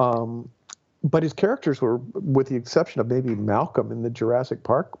 But his characters were, with the exception of maybe Malcolm in the Jurassic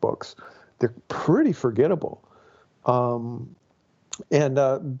Park books, they're pretty forgettable. But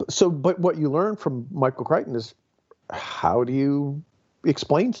what you learn from Michael Crichton is, how do you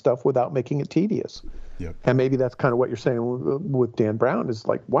explain stuff without making it tedious? Yep. And maybe that's kind of what you're saying with Dan Brown, is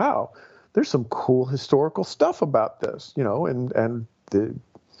like, wow, there's some cool historical stuff about this, and the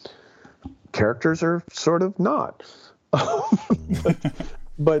characters are sort of not.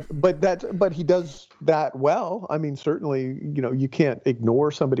 But he does that well. I mean, certainly, you can't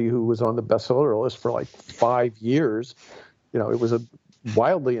ignore somebody who was on the bestseller list for like 5 years. It was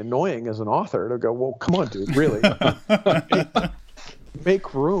wildly annoying as an author to go, well, come on, dude, really,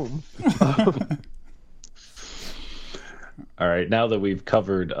 make room. All right, now that we've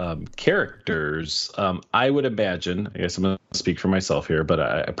covered characters, I would imagine, I guess I'm going to speak for myself here,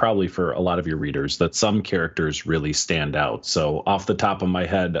 but probably for a lot of your readers, that some characters really stand out. So off the top of my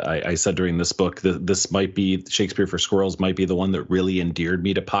head, I said during this book that this might be, Shakespeare for Squirrels might be the one that really endeared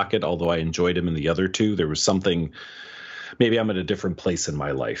me to Pocket, although I enjoyed him in the other two. There was something, maybe I'm at a different place in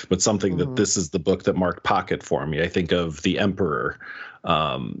my life, but something that this is the book that marked Pocket for me. I think of The Emperor.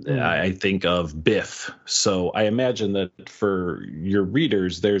 I think of Biff. So I imagine that for your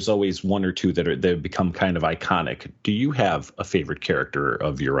readers, there's always one or two that have become kind of iconic. Do you have a favorite character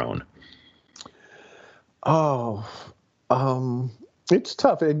of your own? Oh, it's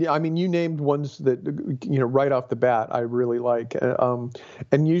tough. And I mean, you named ones that, right off the bat, I really like.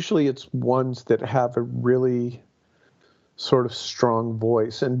 And usually it's ones that have a really sort of strong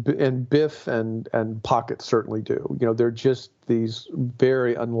voice, and Biff and Pocket certainly do. They're just these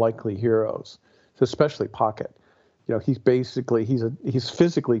very unlikely heroes, especially Pocket. He's basically he's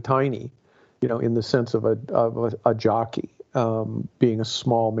physically tiny, in the sense of a jockey, being a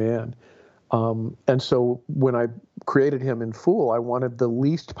small man. And so when I created him in Fool, I wanted the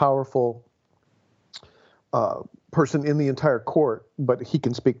least powerful person in the entire court, but he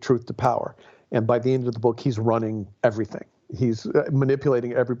can speak truth to power. And by the end of the book, he's running everything. He's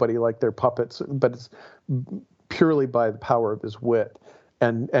manipulating everybody like they're puppets, but it's purely by the power of his wit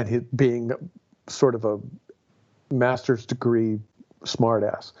and his being sort of a master's degree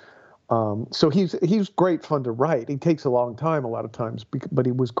smartass. So he's great fun to write. He takes a long time a lot of times, but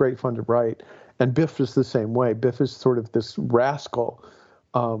he was great fun to write. And Biff is the same way. Biff is sort of this rascal,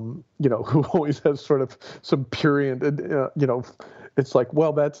 who always has sort of some prurient, it's like,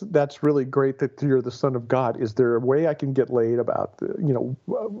 well, that's really great that you're the son of God. Is there a way I can get laid about,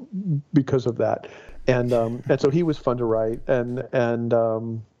 because of that? And so he was fun to write. And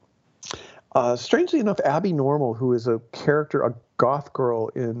strangely enough, Abby Normal, who is a character, a goth girl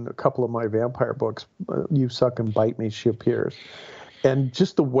in a couple of my vampire books, You Suck and Bite Me, she appears. And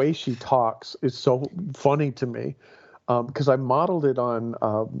just the way she talks is so funny to me, because I modeled it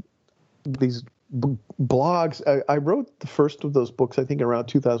on these blogs. I wrote the first of those books, I think, around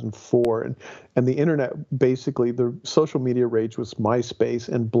 2004, and the internet, basically the social media rage was MySpace,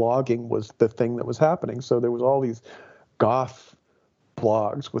 and blogging was the thing that was happening. So there was all these goth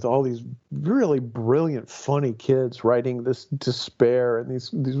blogs with all these really brilliant, funny kids writing this despair and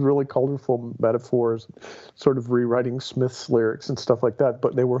these really colorful metaphors, sort of rewriting Smith's lyrics and stuff like that.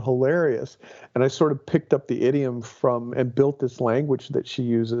 But they were hilarious, and I sort of picked up the idiom from and built this language that she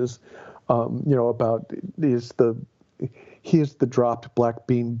uses. About he is the dropped black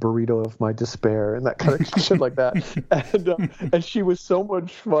bean burrito of my despair, and that kind of shit like that. And she was so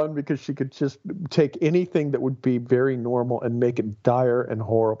much fun because she could just take anything that would be very normal and make it dire and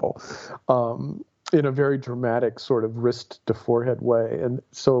horrible, in a very dramatic sort of wrist to forehead way. And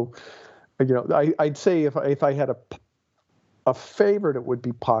so, I'd say if I had a favorite, it would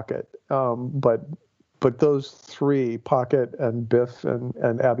be Pocket. But those three, Pocket and Biff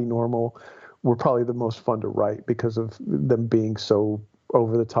and Abby Normal, were probably the most fun to write because of them being so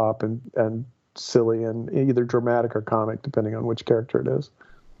over the top and silly and either dramatic or comic, depending on which character it is.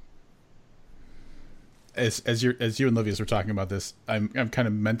 As you and Livius were talking about this, I'm kind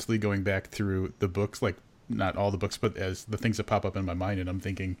of mentally going back through the books, like not all the books, but as the things that pop up in my mind, and I'm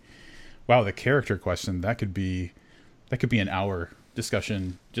thinking, wow, the character question, that could be an hour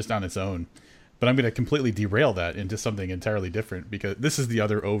discussion just on its own. But I'm going to completely derail that into something entirely different, because this is the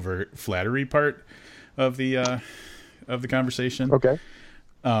other overt flattery part of the conversation. Okay.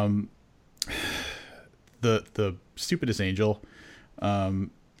 The Stupidest Angel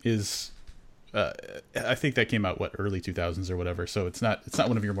is I think that came out early 2000s or whatever, so it's not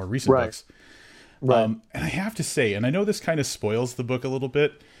one of your more recent books. Right. And I have to say, and I know this kind of spoils the book a little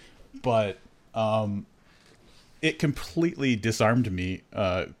bit, but it completely disarmed me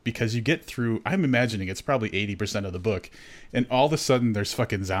because you get through, I'm imagining it's probably 80% of the book, and all of a sudden there's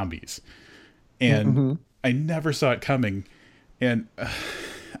fucking zombies. And I never saw it coming. And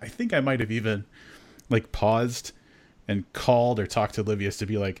I think I might have even like paused and called or talked to Livius to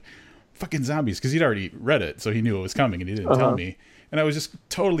be like, fucking zombies, because he'd already read it, so he knew it was coming and he didn't tell me. And I was just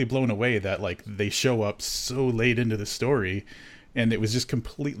totally blown away that like they show up so late into the story, and it was just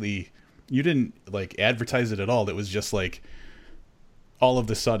completely, you didn't like advertise it at all. It was just like all of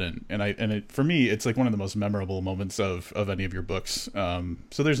the sudden, and for me, it's like one of the most memorable moments of any of your books.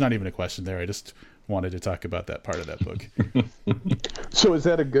 So there's not even a question there. I just wanted to talk about that part of that book. So is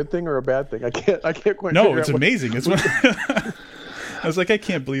that a good thing or a bad thing? I can't quite. No, it's amazing. It's one. I was like, I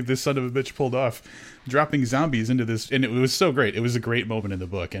can't believe this son of a bitch pulled off dropping zombies into this, and it was so great. It was a great moment in the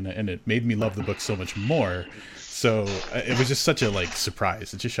book, and it made me love the book so much more. So it was just such a like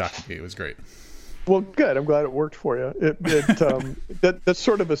surprise. It just shocked me. It was great. Well, good. I'm glad it worked for you. That's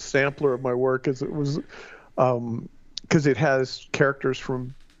sort of a sampler of my work, as it was, because it has characters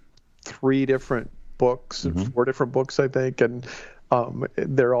from 3 different books and 4 different books, I think, and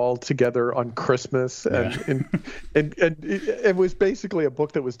they're all together on Christmas, and it was basically a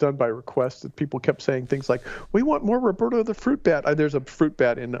book that was done by request. That people kept saying things like, "We want more Roberto the Fruit Bat." There's a fruit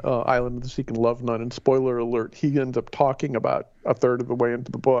bat in Island of the Seeking Love Nun, and spoiler alert, he ends up talking about a third of the way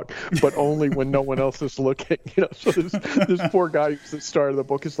into the book, but only when no one else is looking. So this poor guy who's the star of the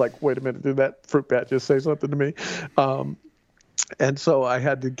book is like, "Wait a minute, did that fruit bat just say something to me?" And so I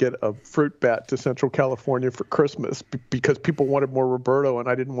had to get a fruit bat to Central California for Christmas because people wanted more Roberto, and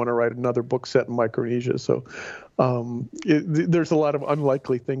I didn't want to write another book set in Micronesia. So there's a lot of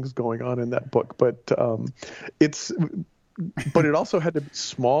unlikely things going on in that book, but it also had to be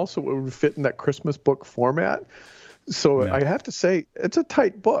small so it would fit in that Christmas book format. So I have to say, it's a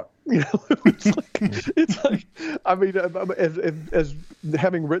tight book. It's like, I mean, as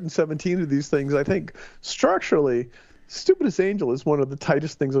having written 17 of these things, I think structurally, Stupidest Angel is one of the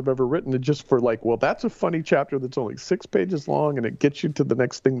tightest things I've ever written. And just for like, well, that's a funny chapter that's only 6 pages long, and it gets you to the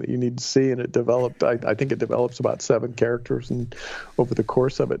next thing that you need to see. And it developed, I think it develops about 7 characters and over the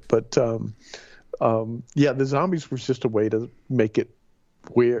course of it. But the zombies was just a way to make it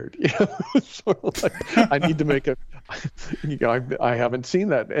weird. Sort of like, I need to make I haven't seen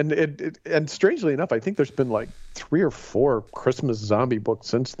that. And strangely enough, I think there's been like 3 or 4 Christmas zombie books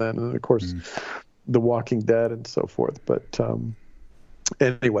since then. And of course, The Walking Dead and so forth. But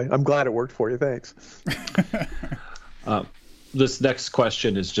anyway, I'm glad it worked for you. Thanks. This next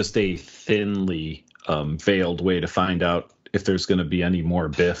question is just a thinly veiled way to find out if there's going to be any more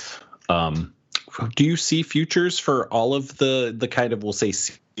Biff. Do you see futures for all of the kind of, we'll say,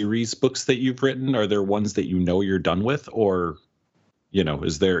 series books that you've written? Are there ones that you know you're done with, or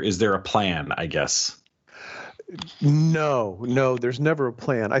is there a plan, I guess? No, there's never a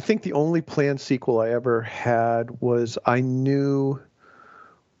plan. I think the only planned sequel I ever had was, I knew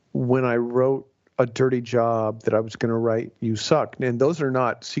when I wrote A Dirty Job that I was going to write You Suck. And those are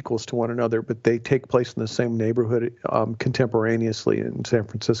not sequels to one another, but they take place in the same neighborhood contemporaneously in San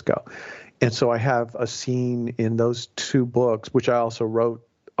Francisco. And so I have a scene in those 2 books, which I also wrote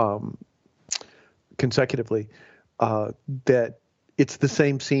consecutively, that it's the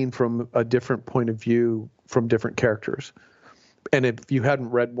same scene from a different point of view from different characters. And if you hadn't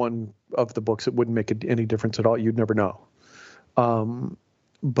read one of the books, it wouldn't make any difference at all. You'd never know.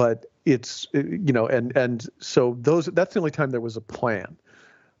 But it's, and so that's the only time there was a plan.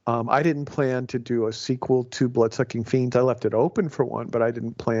 I didn't plan to do a sequel to Bloodsucking Fiends. I left it open for one, but I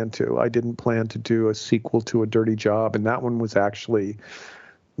didn't plan to. I didn't plan to do a sequel to A Dirty Job. And that one was actually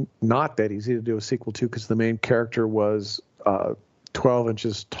not that easy to do a sequel to, because the main character was 12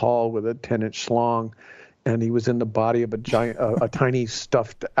 inches tall with a 10-inch schlong, and he was in the body of a giant, a tiny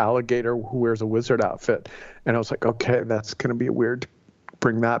stuffed alligator who wears a wizard outfit. And I was like, okay, that's going to be weird to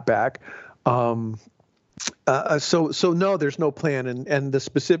bring that back. So no, there's no plan. And the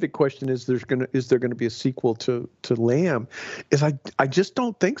specific question is, is there going to be a sequel to Lamb? I just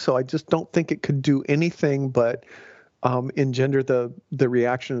don't think so. I just don't think it could do anything but engender the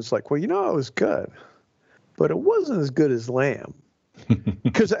reaction is like, well, it was good, but it wasn't as good as Lamb.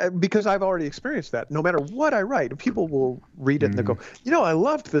 because I've already experienced that. No matter what I write, people will read it and they go, I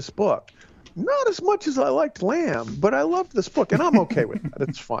loved this book. Not as much as I liked Lamb, but I loved this book, and I'm okay with that.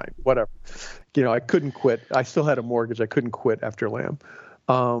 It's fine, whatever. I couldn't quit. I still had a mortgage. I couldn't quit after Lamb.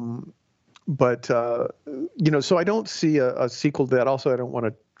 But so I don't see a sequel to that. Also, I don't want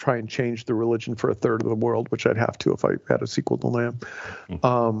to try and change the religion for a third of the world, which I'd have to if I had a sequel to Lamb.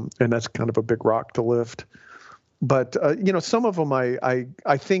 And that's kind of a big rock to lift. But, some of them I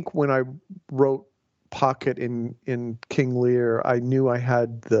think when I wrote Pocket in King Lear, I knew I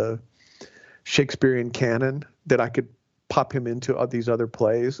had the Shakespearean canon that I could pop him into these other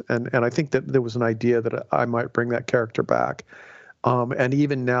plays. And I think that there was an idea that I might bring that character back. And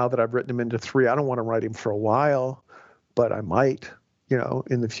even now that I've written him into 3, I don't want to write him for a while, but I might,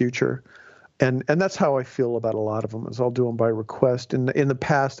 in the future. And that's how I feel about a lot of them, is I'll do them by request. In the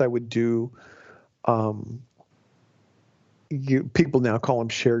past, I would do, people now call them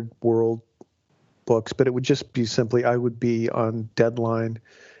shared world books, but it would just be simply, I would be on deadline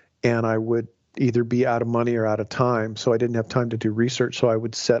and I would either be out of money or out of time. So I didn't have time to do research. So I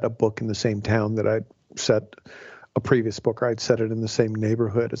would set a book in the same town that I'd set a previous book, or I'd set it in the same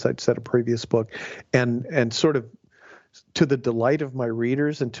neighborhood as I'd set a previous book. And sort of to the delight of my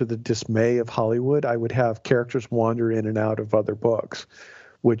readers and to the dismay of Hollywood, I would have characters wander in and out of other books,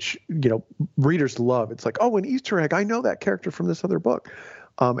 which, readers love. It's like, oh, an Easter egg. I know that character from this other book.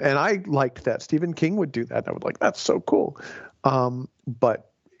 And I liked that. Stephen King would do that. And I would like, that's so cool. But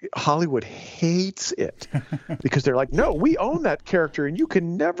Hollywood hates it because they're like, no, we own that character and you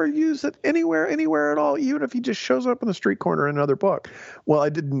can never use it anywhere at all, even if he just shows up in the street corner in another book. Well,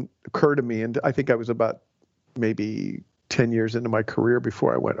 it didn't occur to me. And I think I was about maybe 10 years into my career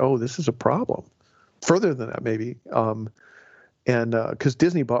before I went, oh, this is a problem. Further than that, maybe. And because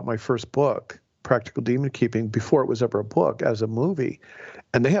Disney bought my first book, Practical Demon Keeping, before it was ever a book, as a movie.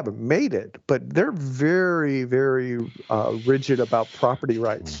 And they haven't made it, but they're very, very rigid about property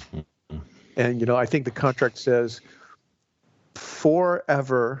rights. And, I think the contract says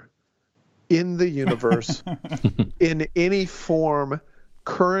forever in the universe, in any form,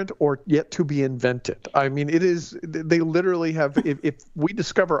 current or yet to be invented. I mean, they literally have, if we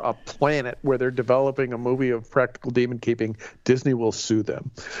discover a planet where they're developing a movie of Practical Demon Keeping, Disney will sue them.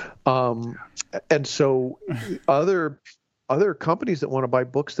 And so other companies that want to buy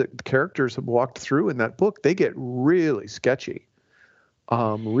books that the characters have walked through in that book, they get really sketchy.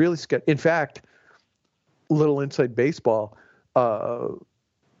 Really sketchy. In fact, little inside baseball, The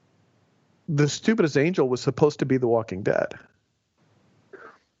Stupidest Angel was supposed to be The Walking Dead.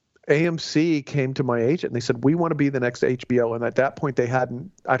 AMC came to my agent and they said, we want to be the next HBO. And at that point I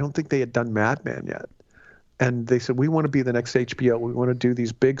don't think they had done Mad Men yet. And they said, we want to be the next HBO. We want to do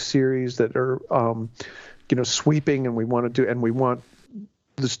these big series that are, sweeping, and we want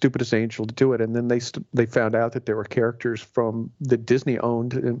The Stupidest Angel to do it. And then they found out that there were characters from that Disney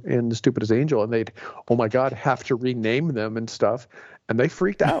owned in The Stupidest Angel, and they'd, oh my God, have to rename them and stuff. And they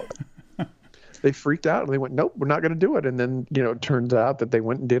freaked out. They freaked out and they went, nope, we're not going to do it. And then, it turns out that they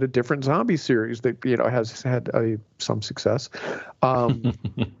went and did a different zombie series that, has had some success.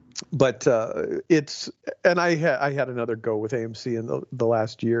 But I had another go with AMC in the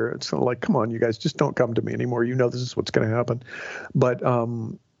last year. It's kind of like, come on, you guys, just don't come to me anymore. This is what's going to happen. But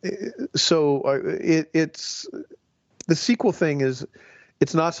it's the sequel thing is,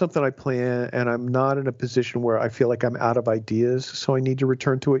 it's not something I plan, and I'm not in a position where I feel like I'm out of ideas, so I need to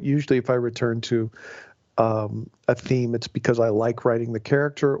return to it. Usually if I return to a theme, it's because I like writing the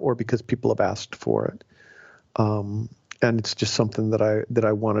character or because people have asked for it. And it's just something that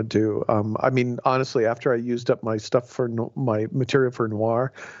I want to do. I mean, honestly, after I used up my stuff for my material for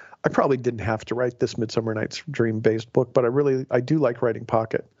noir, I probably didn't have to write this Midsummer Night's Dream-based book, but I do like writing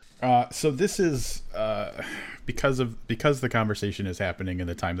Pocket. So this is because the conversation is happening in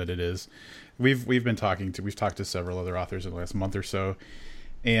the time that it is. We've talked to several other authors in the last month or so,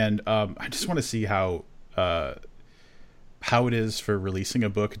 and I just want to see how it is for releasing a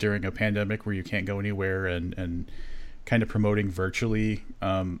book during a pandemic where you can't go anywhere and kind of promoting virtually.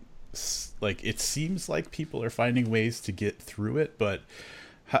 Like, it seems like people are finding ways to get through it, but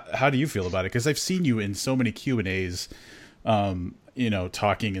how do you feel about it? Because I've seen you in so many Q&As,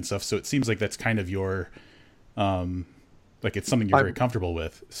 talking and stuff. So it seems like that's kind of your, like, it's something you're very comfortable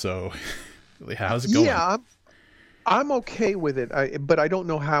with. So how's it going? Yeah, I'm okay with it. But I don't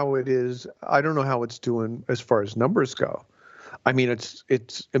know how it is. I don't know how it's doing as far as numbers go. I mean,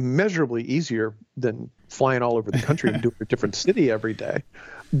 it's immeasurably easier than flying all over the country and doing a different city every day.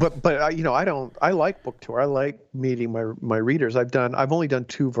 But I like book tour. I like meeting my readers. I've only done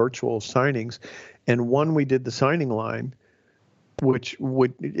 2 virtual signings, and one we did the signing line. which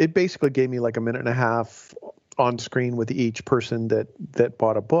it basically gave me like a minute and a half on screen with each person that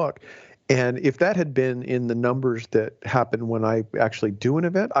bought a book. And if that had been in the numbers that happen when I actually do an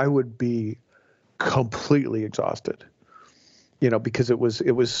event, I would be completely exhausted. Because it was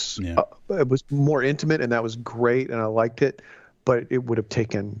more intimate, and that was great, and I liked it, but it would have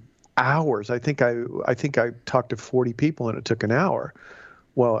taken hours. I think I talked to 40 people and it took an hour.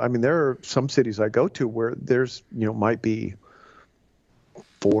 Well, I mean, there are some cities I go to where there's, might be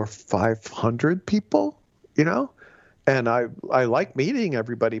 400 or 500 people, and I like meeting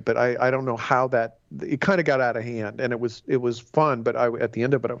everybody, but I don't know how it kind of got out of hand, and it was fun. But at the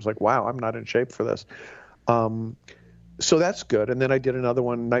end of it, I was like, wow, I'm not in shape for this. So that's good. And then I did another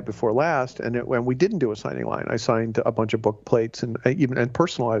one night before last, and we didn't do a signing line. I signed a bunch of book plates and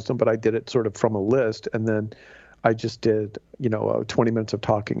personalized them, but I did it sort of from a list. And then I just did, 20 minutes of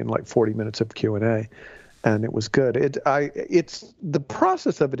talking and like 40 minutes of Q&A, and it was good. It's the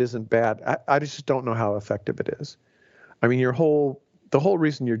process of it isn't bad. I just don't know how effective it is. I mean, the whole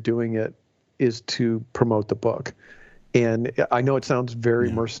reason you're doing it is to promote the book. And I know it sounds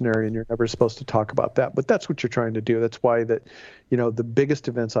very mercenary, and you're never supposed to talk about that, but that's what you're trying to do. That's why the biggest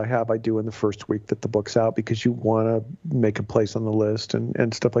events I have, I do in the first week that the book's out, because you want to make a place on the list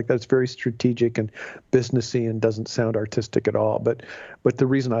and stuff like that. It's very strategic and businessy and doesn't sound artistic at all. But the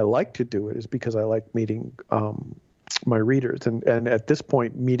reason I like to do it is because I like meeting my readers, and at this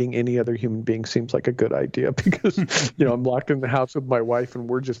point, meeting any other human being seems like a good idea, because I'm locked in the house with my wife, and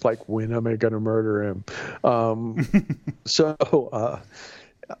we're just like, when am I going to murder him?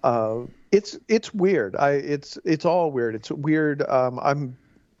 It's weird. It's all weird. It's weird. I'm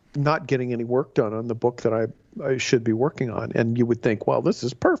not getting any work done on the book that I should be working on. And you would think, well, this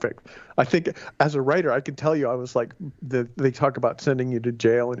is perfect. I think as a writer, I can tell you, I was like, they talk about sending you to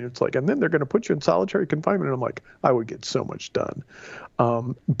jail, and it's like, and then they're going to put you in solitary confinement. And I'm like, I would get so much done.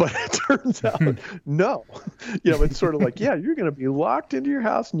 But it turns out, no, it's sort of like, yeah, you're going to be locked into your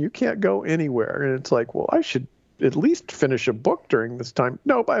house and you can't go anywhere. And it's like, well, I should at least finish a book during this time.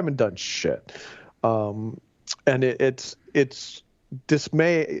 Nope, I haven't done shit. And it's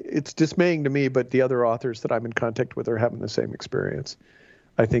dismaying to me, but the other authors that I'm in contact with are having the same experience.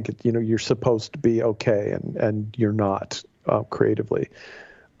 I think you're supposed to be okay, and you're not creatively.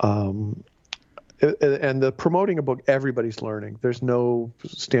 And the promoting a book, everybody's learning. There's no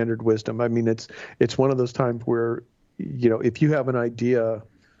standard wisdom. I mean, it's one of those times where, if you have an idea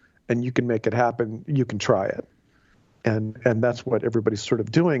and you can make it happen, you can try it. And that's what everybody's sort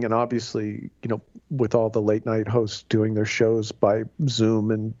of doing. And obviously, with all the late night hosts doing their shows by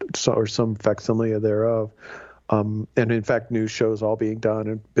Zoom or some facsimile thereof, and in fact, news shows all being done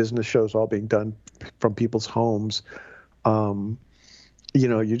and business shows all being done from people's homes,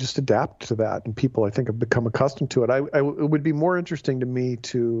 you just adapt to that. And people, I think, have become accustomed to it. It would be more interesting to me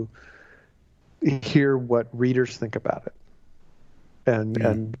to hear what readers think about it.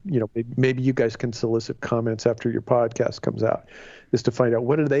 And maybe you guys can solicit comments after your podcast comes out, is to find out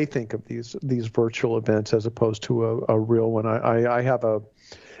what do they think of these virtual events as opposed to a real one. I have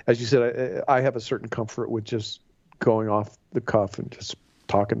as you said, I have a certain comfort with just going off the cuff and just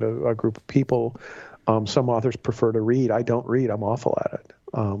talking to a group of people. Some authors prefer to read. I don't read. I'm awful at it.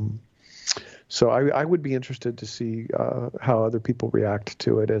 So I would be interested to see how other people react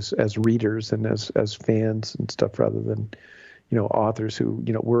to it as readers and as fans and stuff, rather than authors who,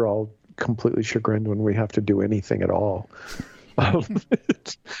 we're all completely chagrined when we have to do anything at all.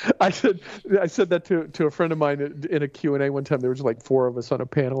 I said that to a friend of mine in a Q&A one time. There was like 4 of us on a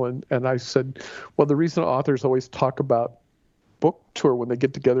panel, and I said, well, the reason authors always talk about book tour when they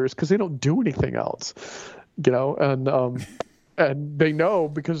get together is because they don't do anything else, and they know,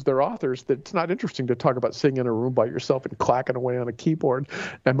 because they're authors, that it's not interesting to talk about sitting in a room by yourself and clacking away on a keyboard.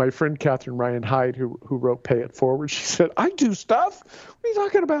 And my friend Catherine Ryan Hyde, who wrote Pay It Forward, she said, I do stuff. What are you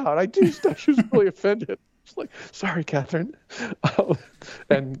talking about? I do stuff. She was really offended. She's like, sorry, Catherine.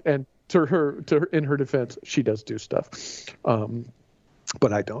 And to her, in her defense, she does do stuff.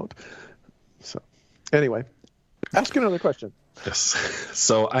 But I don't. So anyway, ask another question. Yes.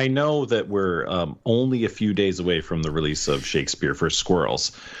 So I know that we're only a few days away from the release of Shakespeare for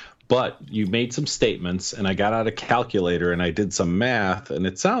Squirrels, but you made some statements, and I got out a calculator and I did some math, and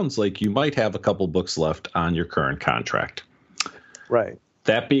it sounds like you might have a couple books left on your current contract. Right.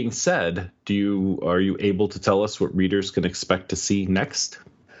 That being said, are you able to tell us what readers can expect to see next?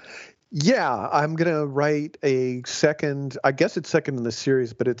 Yeah, I'm going to write a second, I guess it's second in the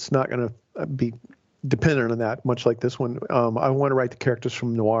series, but it's not going to be dependent on that, much like this one. I want to write the characters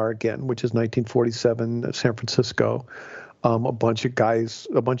from Noir again, which is 1947 San Francisco. a bunch of guys,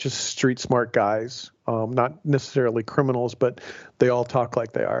 a bunch of street smart guys, not necessarily criminals, but they all talk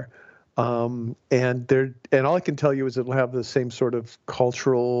like they are. And all I can tell you is it'll have the same sort of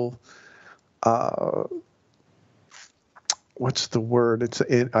cultural, what's the word?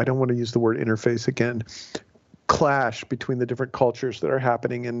 I don't want to use the word interface again. Clash between the different cultures that are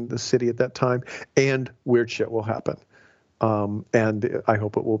happening in the city at that time, and weird shit will happen. And I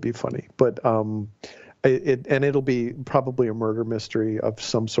hope it will be funny, but it'll be probably a murder mystery of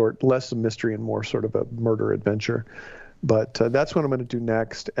some sort, less a mystery and more sort of a murder adventure. But that's what I'm going to do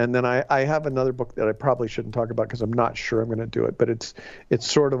next. And then I have another book that I probably shouldn't talk about because I'm not sure I'm going to do it. But it's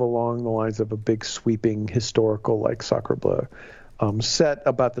sort of along the lines of a big sweeping historical like Sacre Bleu, set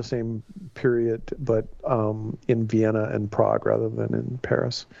about the same period, but in Vienna and Prague rather than in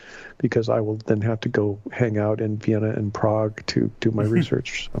Paris, because I will then have to go hang out in Vienna and Prague to do my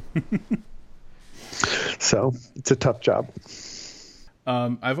research. So it's a tough job.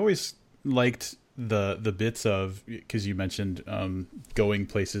 I've always liked the bits of, because you mentioned going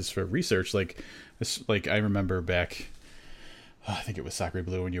places for research, like I remember back, I think it was Sacre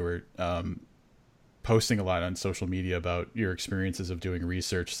Bleu, when you were posting a lot on social media about your experiences of doing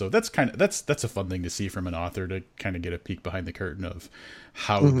research. So that's a fun thing to see from an author, to kind of get a peek behind the curtain of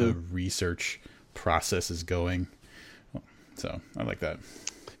how the research process is going. So I like that.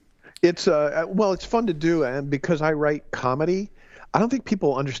 It's it's fun to do, and because I write comedy, I don't think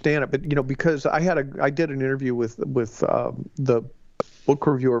people understand it. But because I did an interview with the book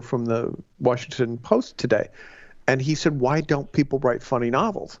reviewer from the Washington Post today, and he said, "Why don't people write funny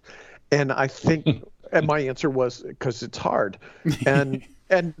novels?" And I think, and my answer was, because it's hard, and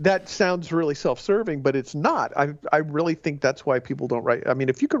that sounds really self-serving, but it's not. I really think that's why people don't write. I mean,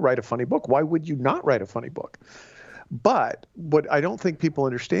 if you could write a funny book, why would you not write a funny book? But what I don't think people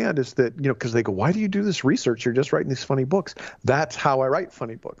understand is that, because they go, why do you do this research? You're just writing these funny books. That's how I write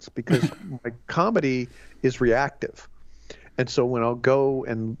funny books, because my comedy is reactive. And so when I'll go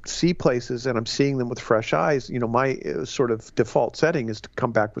and see places and I'm seeing them with fresh eyes, my sort of default setting is to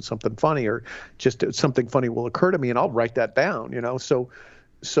come back with something funny, or just something funny will occur to me and I'll write that down,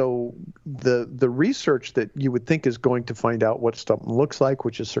 So the research that you would think is going to find out what something looks like,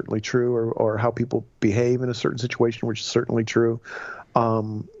 which is certainly true, or how people behave in a certain situation, which is certainly true.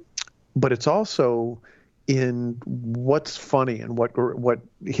 But it's also in what's funny and what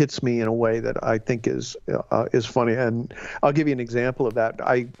hits me in a way that I think is funny. And I'll give you an example of that.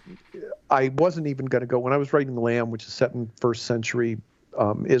 I wasn't even going to go, when I was writing Lamb, which is set in first century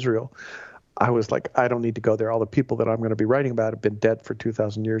Israel. I was like, I don't need to go there. All the people that I'm going to be writing about have been dead for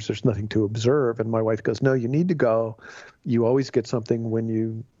 2,000 years. There's nothing to observe. And my wife goes, no, you need to go. You always get something when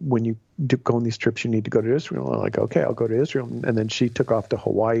you go on these trips. You need to go to Israel. And I'm like, okay, I'll go to Israel. And then she took off to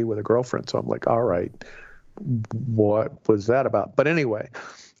Hawaii with a girlfriend. So I'm like, all right, what was that about? But anyway,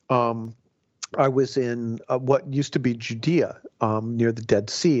 I was in what used to be Judea, near the Dead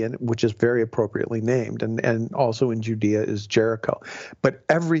Sea, and which is very appropriately named. And also in Judea is Jericho. But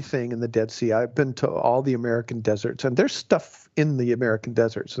everything in the Dead Sea, I've been to all the American deserts, and there's stuff in the American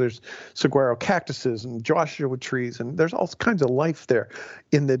deserts. So there's saguaro cactuses and Joshua trees, and there's all kinds of life there.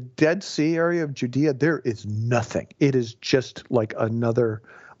 In the Dead Sea area of Judea, there is nothing. It is just like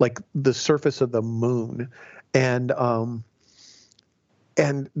the surface of the moon. And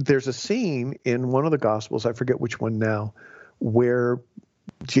there's a scene in one of the Gospels, I forget which one now, where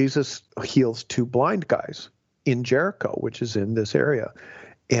Jesus heals two blind guys in Jericho, which is in this area.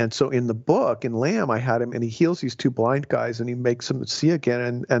 And so in the book, in Lamb, I had him, and he heals these two blind guys, and he makes them see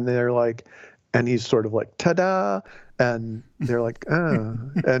again, and they're like, and he's sort of like, ta-da, and they're like,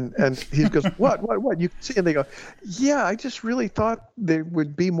 and he goes, what, you can see, and they go, yeah, I just really thought there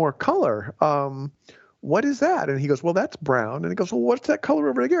would be more color. What is that? And he goes, well, that's brown. And he goes, well, what's that color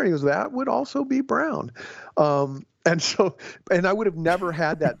over there? And he goes, that would also be brown. And I would have never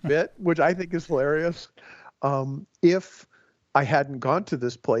had that bit, which I think is hilarious, if I hadn't gone to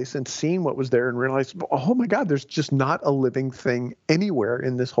this place and seen what was there and realized, oh my God, there's just not a living thing anywhere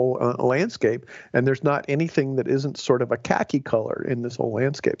in this whole landscape. And there's not anything that isn't sort of a khaki color in this whole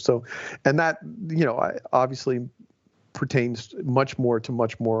landscape. So, and that, obviously pertains much more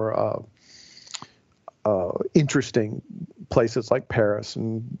interesting places like Paris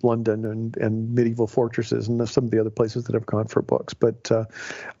and London and medieval fortresses and some of the other places that I've gone for books. But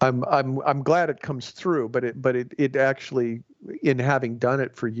I'm glad it comes through. But it actually, in having done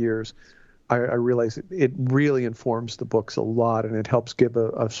it for years, I realize it really informs the books a lot, and it helps give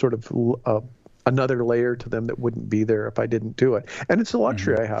a sort of another layer to them that wouldn't be there if I didn't do it. And it's a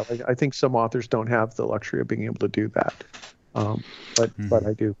luxury I have. I think some authors don't have the luxury of being able to do that, but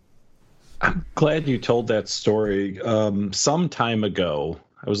I do. I'm glad you told that story. Some time ago,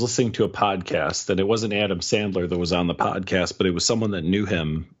 I was listening to a podcast, and it wasn't Adam Sandler that was on the podcast, but it was someone that knew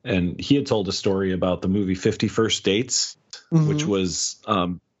him, and he had told a story about the movie 50 First Dates, which was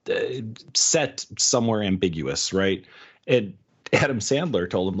set somewhere ambiguous, right? And Adam Sandler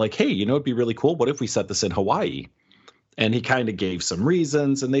told him, like, hey, it'd be really cool. What if we set this in Hawaii? And he kind of gave some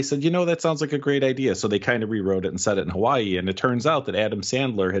reasons, and they said, that sounds like a great idea. So they kind of rewrote it and set it in Hawaii. And it turns out that Adam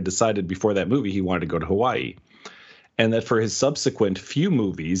Sandler had decided before that movie he wanted to go to Hawaii. And that for his subsequent few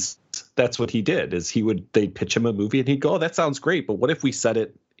movies, that's what he did, is they'd pitch him a movie and he'd go, oh, that sounds great, but what if we set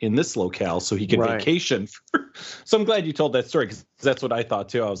it in this locale so he could vacation? So I'm glad you told that story, because that's what I thought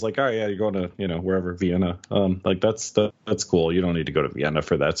too. I was like, oh yeah, you're going to, wherever, Vienna. Like that's cool. You don't need to go to Vienna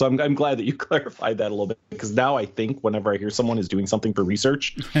for that. So I'm glad that you clarified that a little bit, because now I think whenever I hear someone is doing something for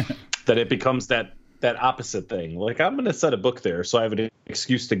research, that it becomes that opposite thing. Like, I'm going to set a book there, so I have an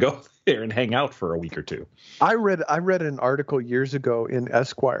excuse to go there and hang out for a week or two. I read an article years ago in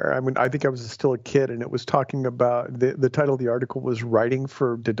Esquire. I mean, I think I was still a kid, and it was talking about the title of the article was Writing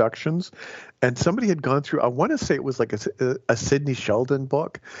for Deductions. And somebody had gone through, I want to say it was like a Sidney Sheldon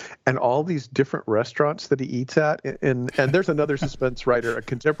book, and all these different restaurants that he eats at. And there's another suspense writer, a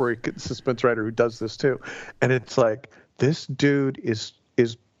contemporary suspense writer, who does this too. And it's like, this dude is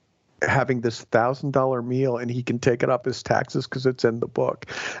having this $1,000 meal, and he can take it off his taxes because it's in the book.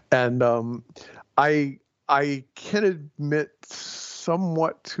 And I can admit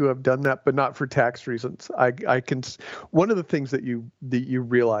somewhat to have done that, but not for tax reasons. I can. One of the things that you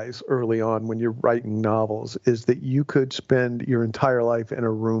realize early on when you're writing novels is that you could spend your entire life in a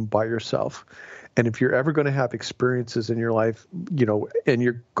room by yourself. And if you're ever going to have experiences in your life, and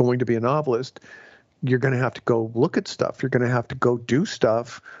you're going to be a novelist, you're going to have to go look at stuff. You're going to have to go do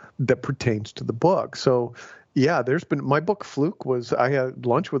stuff that pertains to the book. So yeah, my book Fluke I had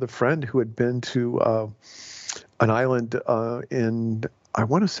lunch with a friend who had been to an island in, I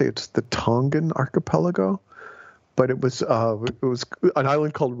want to say it's the Tongan archipelago, but it was an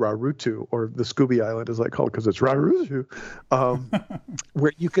island called Rarutu, or the Scooby Island as I call it, because it's Rarutu,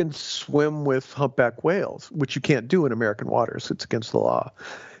 where you can swim with humpback whales, which you can't do in American waters. It's against the law.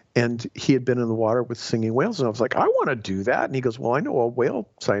 And he had been in the water with singing whales. And I was like, I want to do that. And he goes, well, I know a whale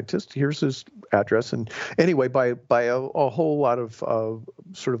scientist. Here's his address. And anyway, by a whole lot of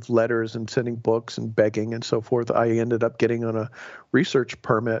sort of letters and sending books and begging and so forth, I ended up getting on a research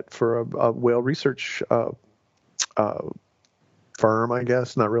permit for a whale research firm, I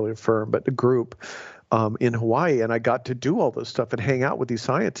guess. Not really a firm, but a group in Hawaii. And I got to do all this stuff and hang out with these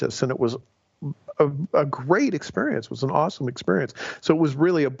scientists. And it was a great experience. It was an awesome experience. So it was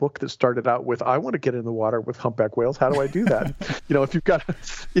really a book that started out with, I want to get in the water with humpback whales. How do I do that?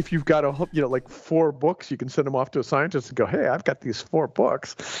 if you've got like 4 books, you can send them off to a scientist and go, hey, I've got these 4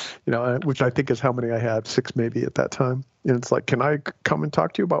 books, which I think is how many I had, 6 maybe at that time. And it's like, can I come and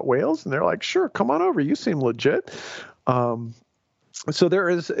talk to you about whales? And they're like, sure, come on over. You seem legit. So there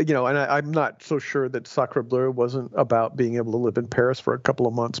is, and I'm not so sure that Sacre Bleu wasn't about being able to live in Paris for a couple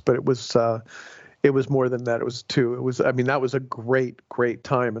of months, but it was more than that. It was 2. That was a great, great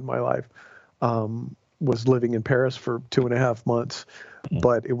time in my life. Was living in Paris for 2.5 months,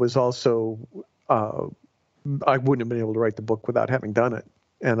 but it was also, I wouldn't have been able to write the book without having done it.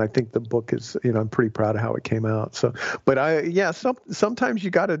 And I think the book is, I'm pretty proud of how it came out. So, but sometimes you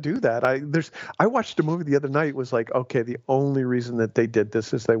got to do that. I watched a movie the other night. It was like, okay, the only reason that they did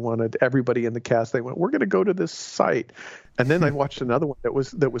this is they wanted everybody in the cast. They went, we're going to go to this site. And then I watched another one that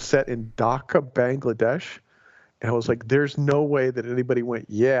was set in Dhaka, Bangladesh. And I was like, there's no way that anybody went,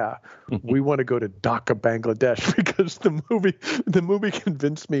 yeah, we want to go to Dhaka, Bangladesh, because the movie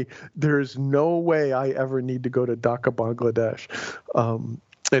convinced me there's no way I ever need to go to Dhaka, Bangladesh.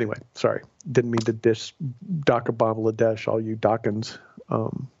 Anyway, sorry. Didn't mean to dish Dhaka, Bangladesh, all you Dhakkans.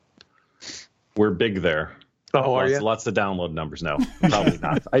 We're big there. Oh, are you? Lots of download numbers. No, probably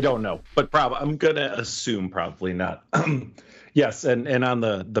not. I don't know, but I'm going to assume probably not. Yes, and on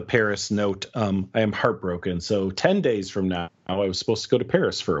the Paris note, I am heartbroken. So 10 days from now, I was supposed to go to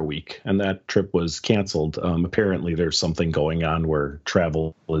Paris for a week, and that trip was canceled. Apparently, there's something going on where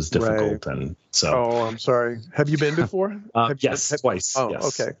travel is difficult, right. And so. Oh, I'm sorry. Have you been before? Yes, twice. Oh,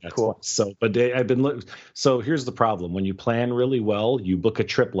 yes. Okay, cool. Twice. So, but I've been. So here's the problem: when you plan really well, you book a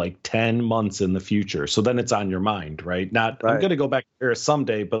trip like 10 months in the future. So then it's on your mind, right? Right. I'm going to go back to Paris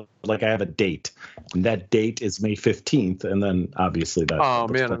someday, but like I have a date, and that date is May 15th, and then obviously that. Oh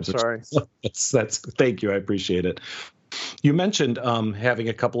man, I'm sorry. That's thank you. I appreciate it. You mentioned having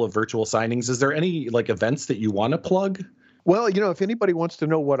a couple of virtual signings. Is there any like events that you want to plug Well, if anybody wants to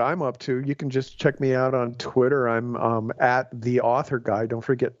know what I'm up to, you can just check me out on Twitter. I'm at the Author Guy. Don't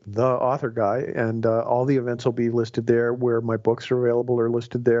forget the Author Guy, and all the events will be listed there. Where my books are available are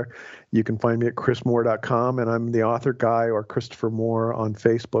listed there. You can find me at chrismoore.com, and I'm the Author Guy or Christopher Moore on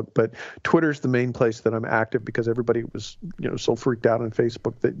Facebook. But Twitter's the main place that I'm active because everybody was so freaked out on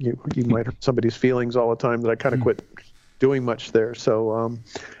Facebook that you might hurt somebody's feelings all the time that I kind of quit doing much there. So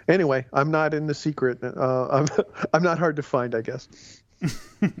anyway, I'm not in the secret. I'm not hard to find, I guess.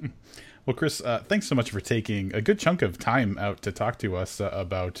 Well, Chris, thanks so much for taking a good chunk of time out to talk to us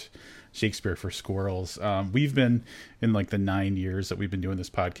about Shakespeare for Squirrels. We've been in like the 9 years that we've been doing this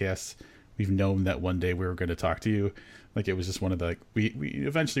podcast. We've known that one day we were going to talk to you. Like it was just one of the we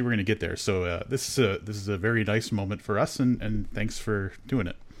eventually we're going to get there. So this is a very nice moment for us, and thanks for doing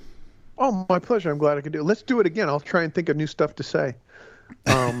it. Oh, my pleasure. I'm glad I could do it. Let's do it again. I'll try and think of new stuff to say.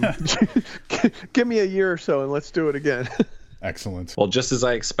 Give me a year or so and let's do it again. Excellent. Well, just as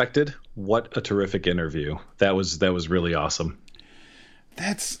I expected, what a terrific interview. That was really awesome.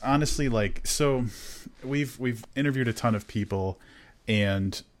 That's honestly so we've interviewed a ton of people,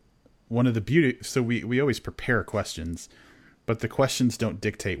 and one of the beauty, so we always prepare questions, but the questions don't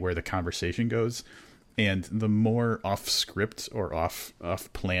dictate where the conversation goes. And the more off script or off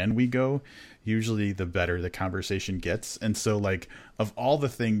plan we go, usually the better the conversation gets. And so like of all the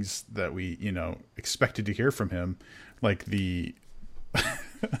things that we, expected to hear from him, like the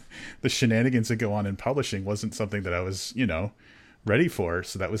the shenanigans that go on in publishing wasn't something that I was, ready for.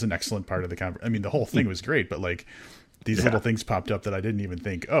 So that was an excellent part of the conversation. I mean, the whole thing was great, but like these little things popped up that I didn't even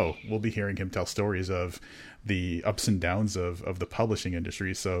think, oh, we'll be hearing him tell stories of the ups and downs of the publishing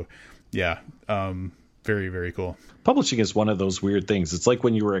industry. So yeah, very, very cool. Publishing is one of those weird things. It's like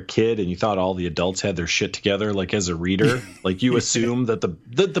when you were a kid and you thought all the adults had their shit together. Like as a reader, like you assume that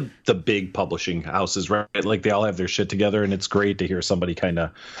the big publishing houses, right? Like they all have their shit together, and it's great to hear somebody kind of,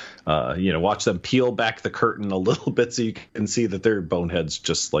 watch them peel back the curtain a little bit so you can see that they're boneheads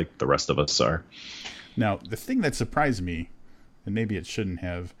just like the rest of us are. Now, the thing that surprised me, and maybe it shouldn't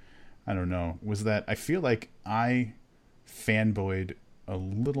have, I don't know, was that I feel like I fanboyed a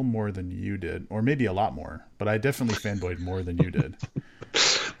little more than you did, or maybe a lot more, but I definitely fanboyed more than you did.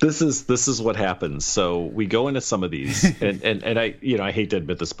 This is what happens. So we go into some of these, and I hate to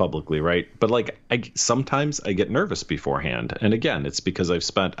admit this publicly, right? But like sometimes I get nervous beforehand, and again, it's because I've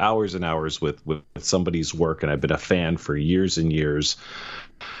spent hours and hours with somebody's work, and I've been a fan for years and years,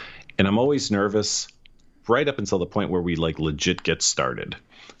 and I'm always nervous right up until the point where we like legit get started.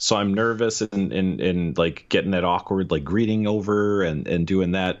 So I'm nervous and like getting that awkward like greeting over and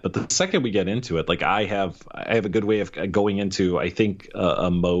doing that. But the second we get into it, like I have a good way of going into, I think, a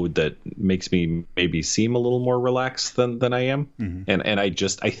mode that makes me maybe seem a little more relaxed than I am. Mm-hmm. And I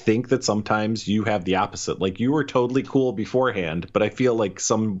think that sometimes you have the opposite. Like you were totally cool beforehand, but I feel like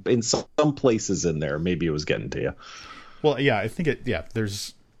in some places in there, maybe it was getting to you. Well, yeah, I think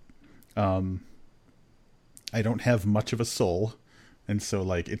there's, I don't have much of a soul. And so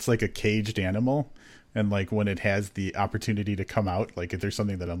like it's like a caged animal, and like when it has the opportunity to come out, like if there's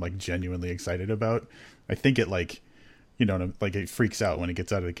something that I'm like genuinely excited about, I think it like, like it freaks out when it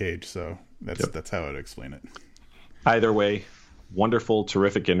gets out of the cage. So that's how I'd explain it. Either way, wonderful,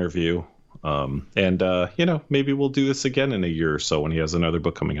 terrific interview. And maybe we'll do this again in a year or so when he has another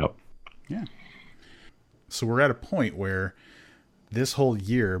book coming up. Yeah. So we're at a point where this whole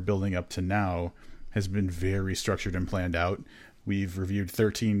year building up to now has been very structured and planned out. We've reviewed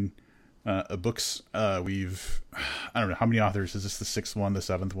 13 books. I don't know how many authors. Is this the 6th one, the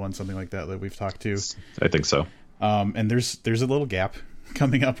 7th one, something like that we've talked to? I think so. And there's a little gap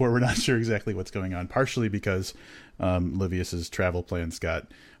coming up where we're not sure exactly what's going on, partially because Livius's travel plans got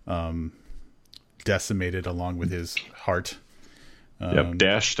decimated along with his heart.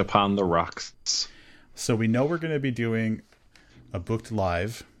 Dashed upon the rocks. So we know we're going to be doing a booked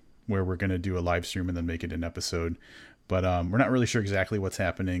live where we're going to do a live stream and then make it an episode. But we're not really sure exactly what's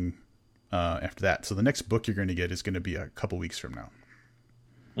happening after that. So the next book you're going to get is going to be a couple weeks from now.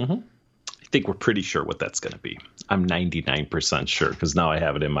 Mm-hmm. I think we're pretty sure what that's going to be. I'm 99% sure because now I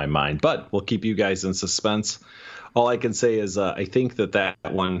have it in my mind. But we'll keep you guys in suspense. All I can say is I think that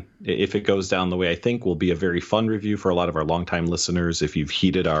one, if it goes down the way I think, will be a very fun review for a lot of our longtime listeners. If you've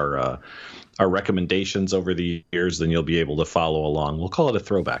heeded our recommendations over the years, then you'll be able to follow along. We'll call it a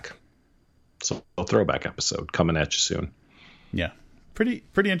throwback. So a throwback episode coming at you soon. Yeah. Pretty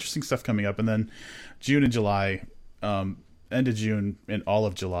interesting stuff coming up. And then June and July, end of June and all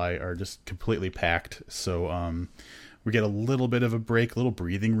of July are just completely packed. So we get a little bit of a break, a little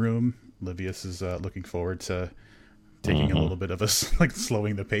breathing room. Livius is looking forward to taking a little bit of us, like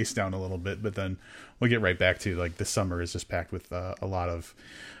slowing the pace down a little bit, but then we'll get right back to like this summer is just packed with a lot of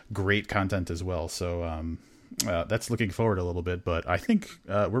great content as well. So that's looking forward a little bit, but I think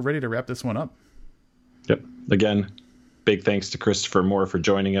we're ready to wrap this one up. Yep. Again, big thanks to Christopher Moore for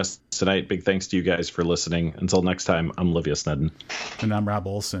joining us tonight. Big thanks to you guys for listening. Until next time, I'm Livia Snedden. And I'm Rob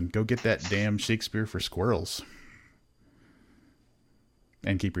Olson. Go get that damn Shakespeare for squirrels.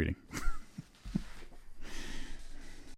 And keep reading.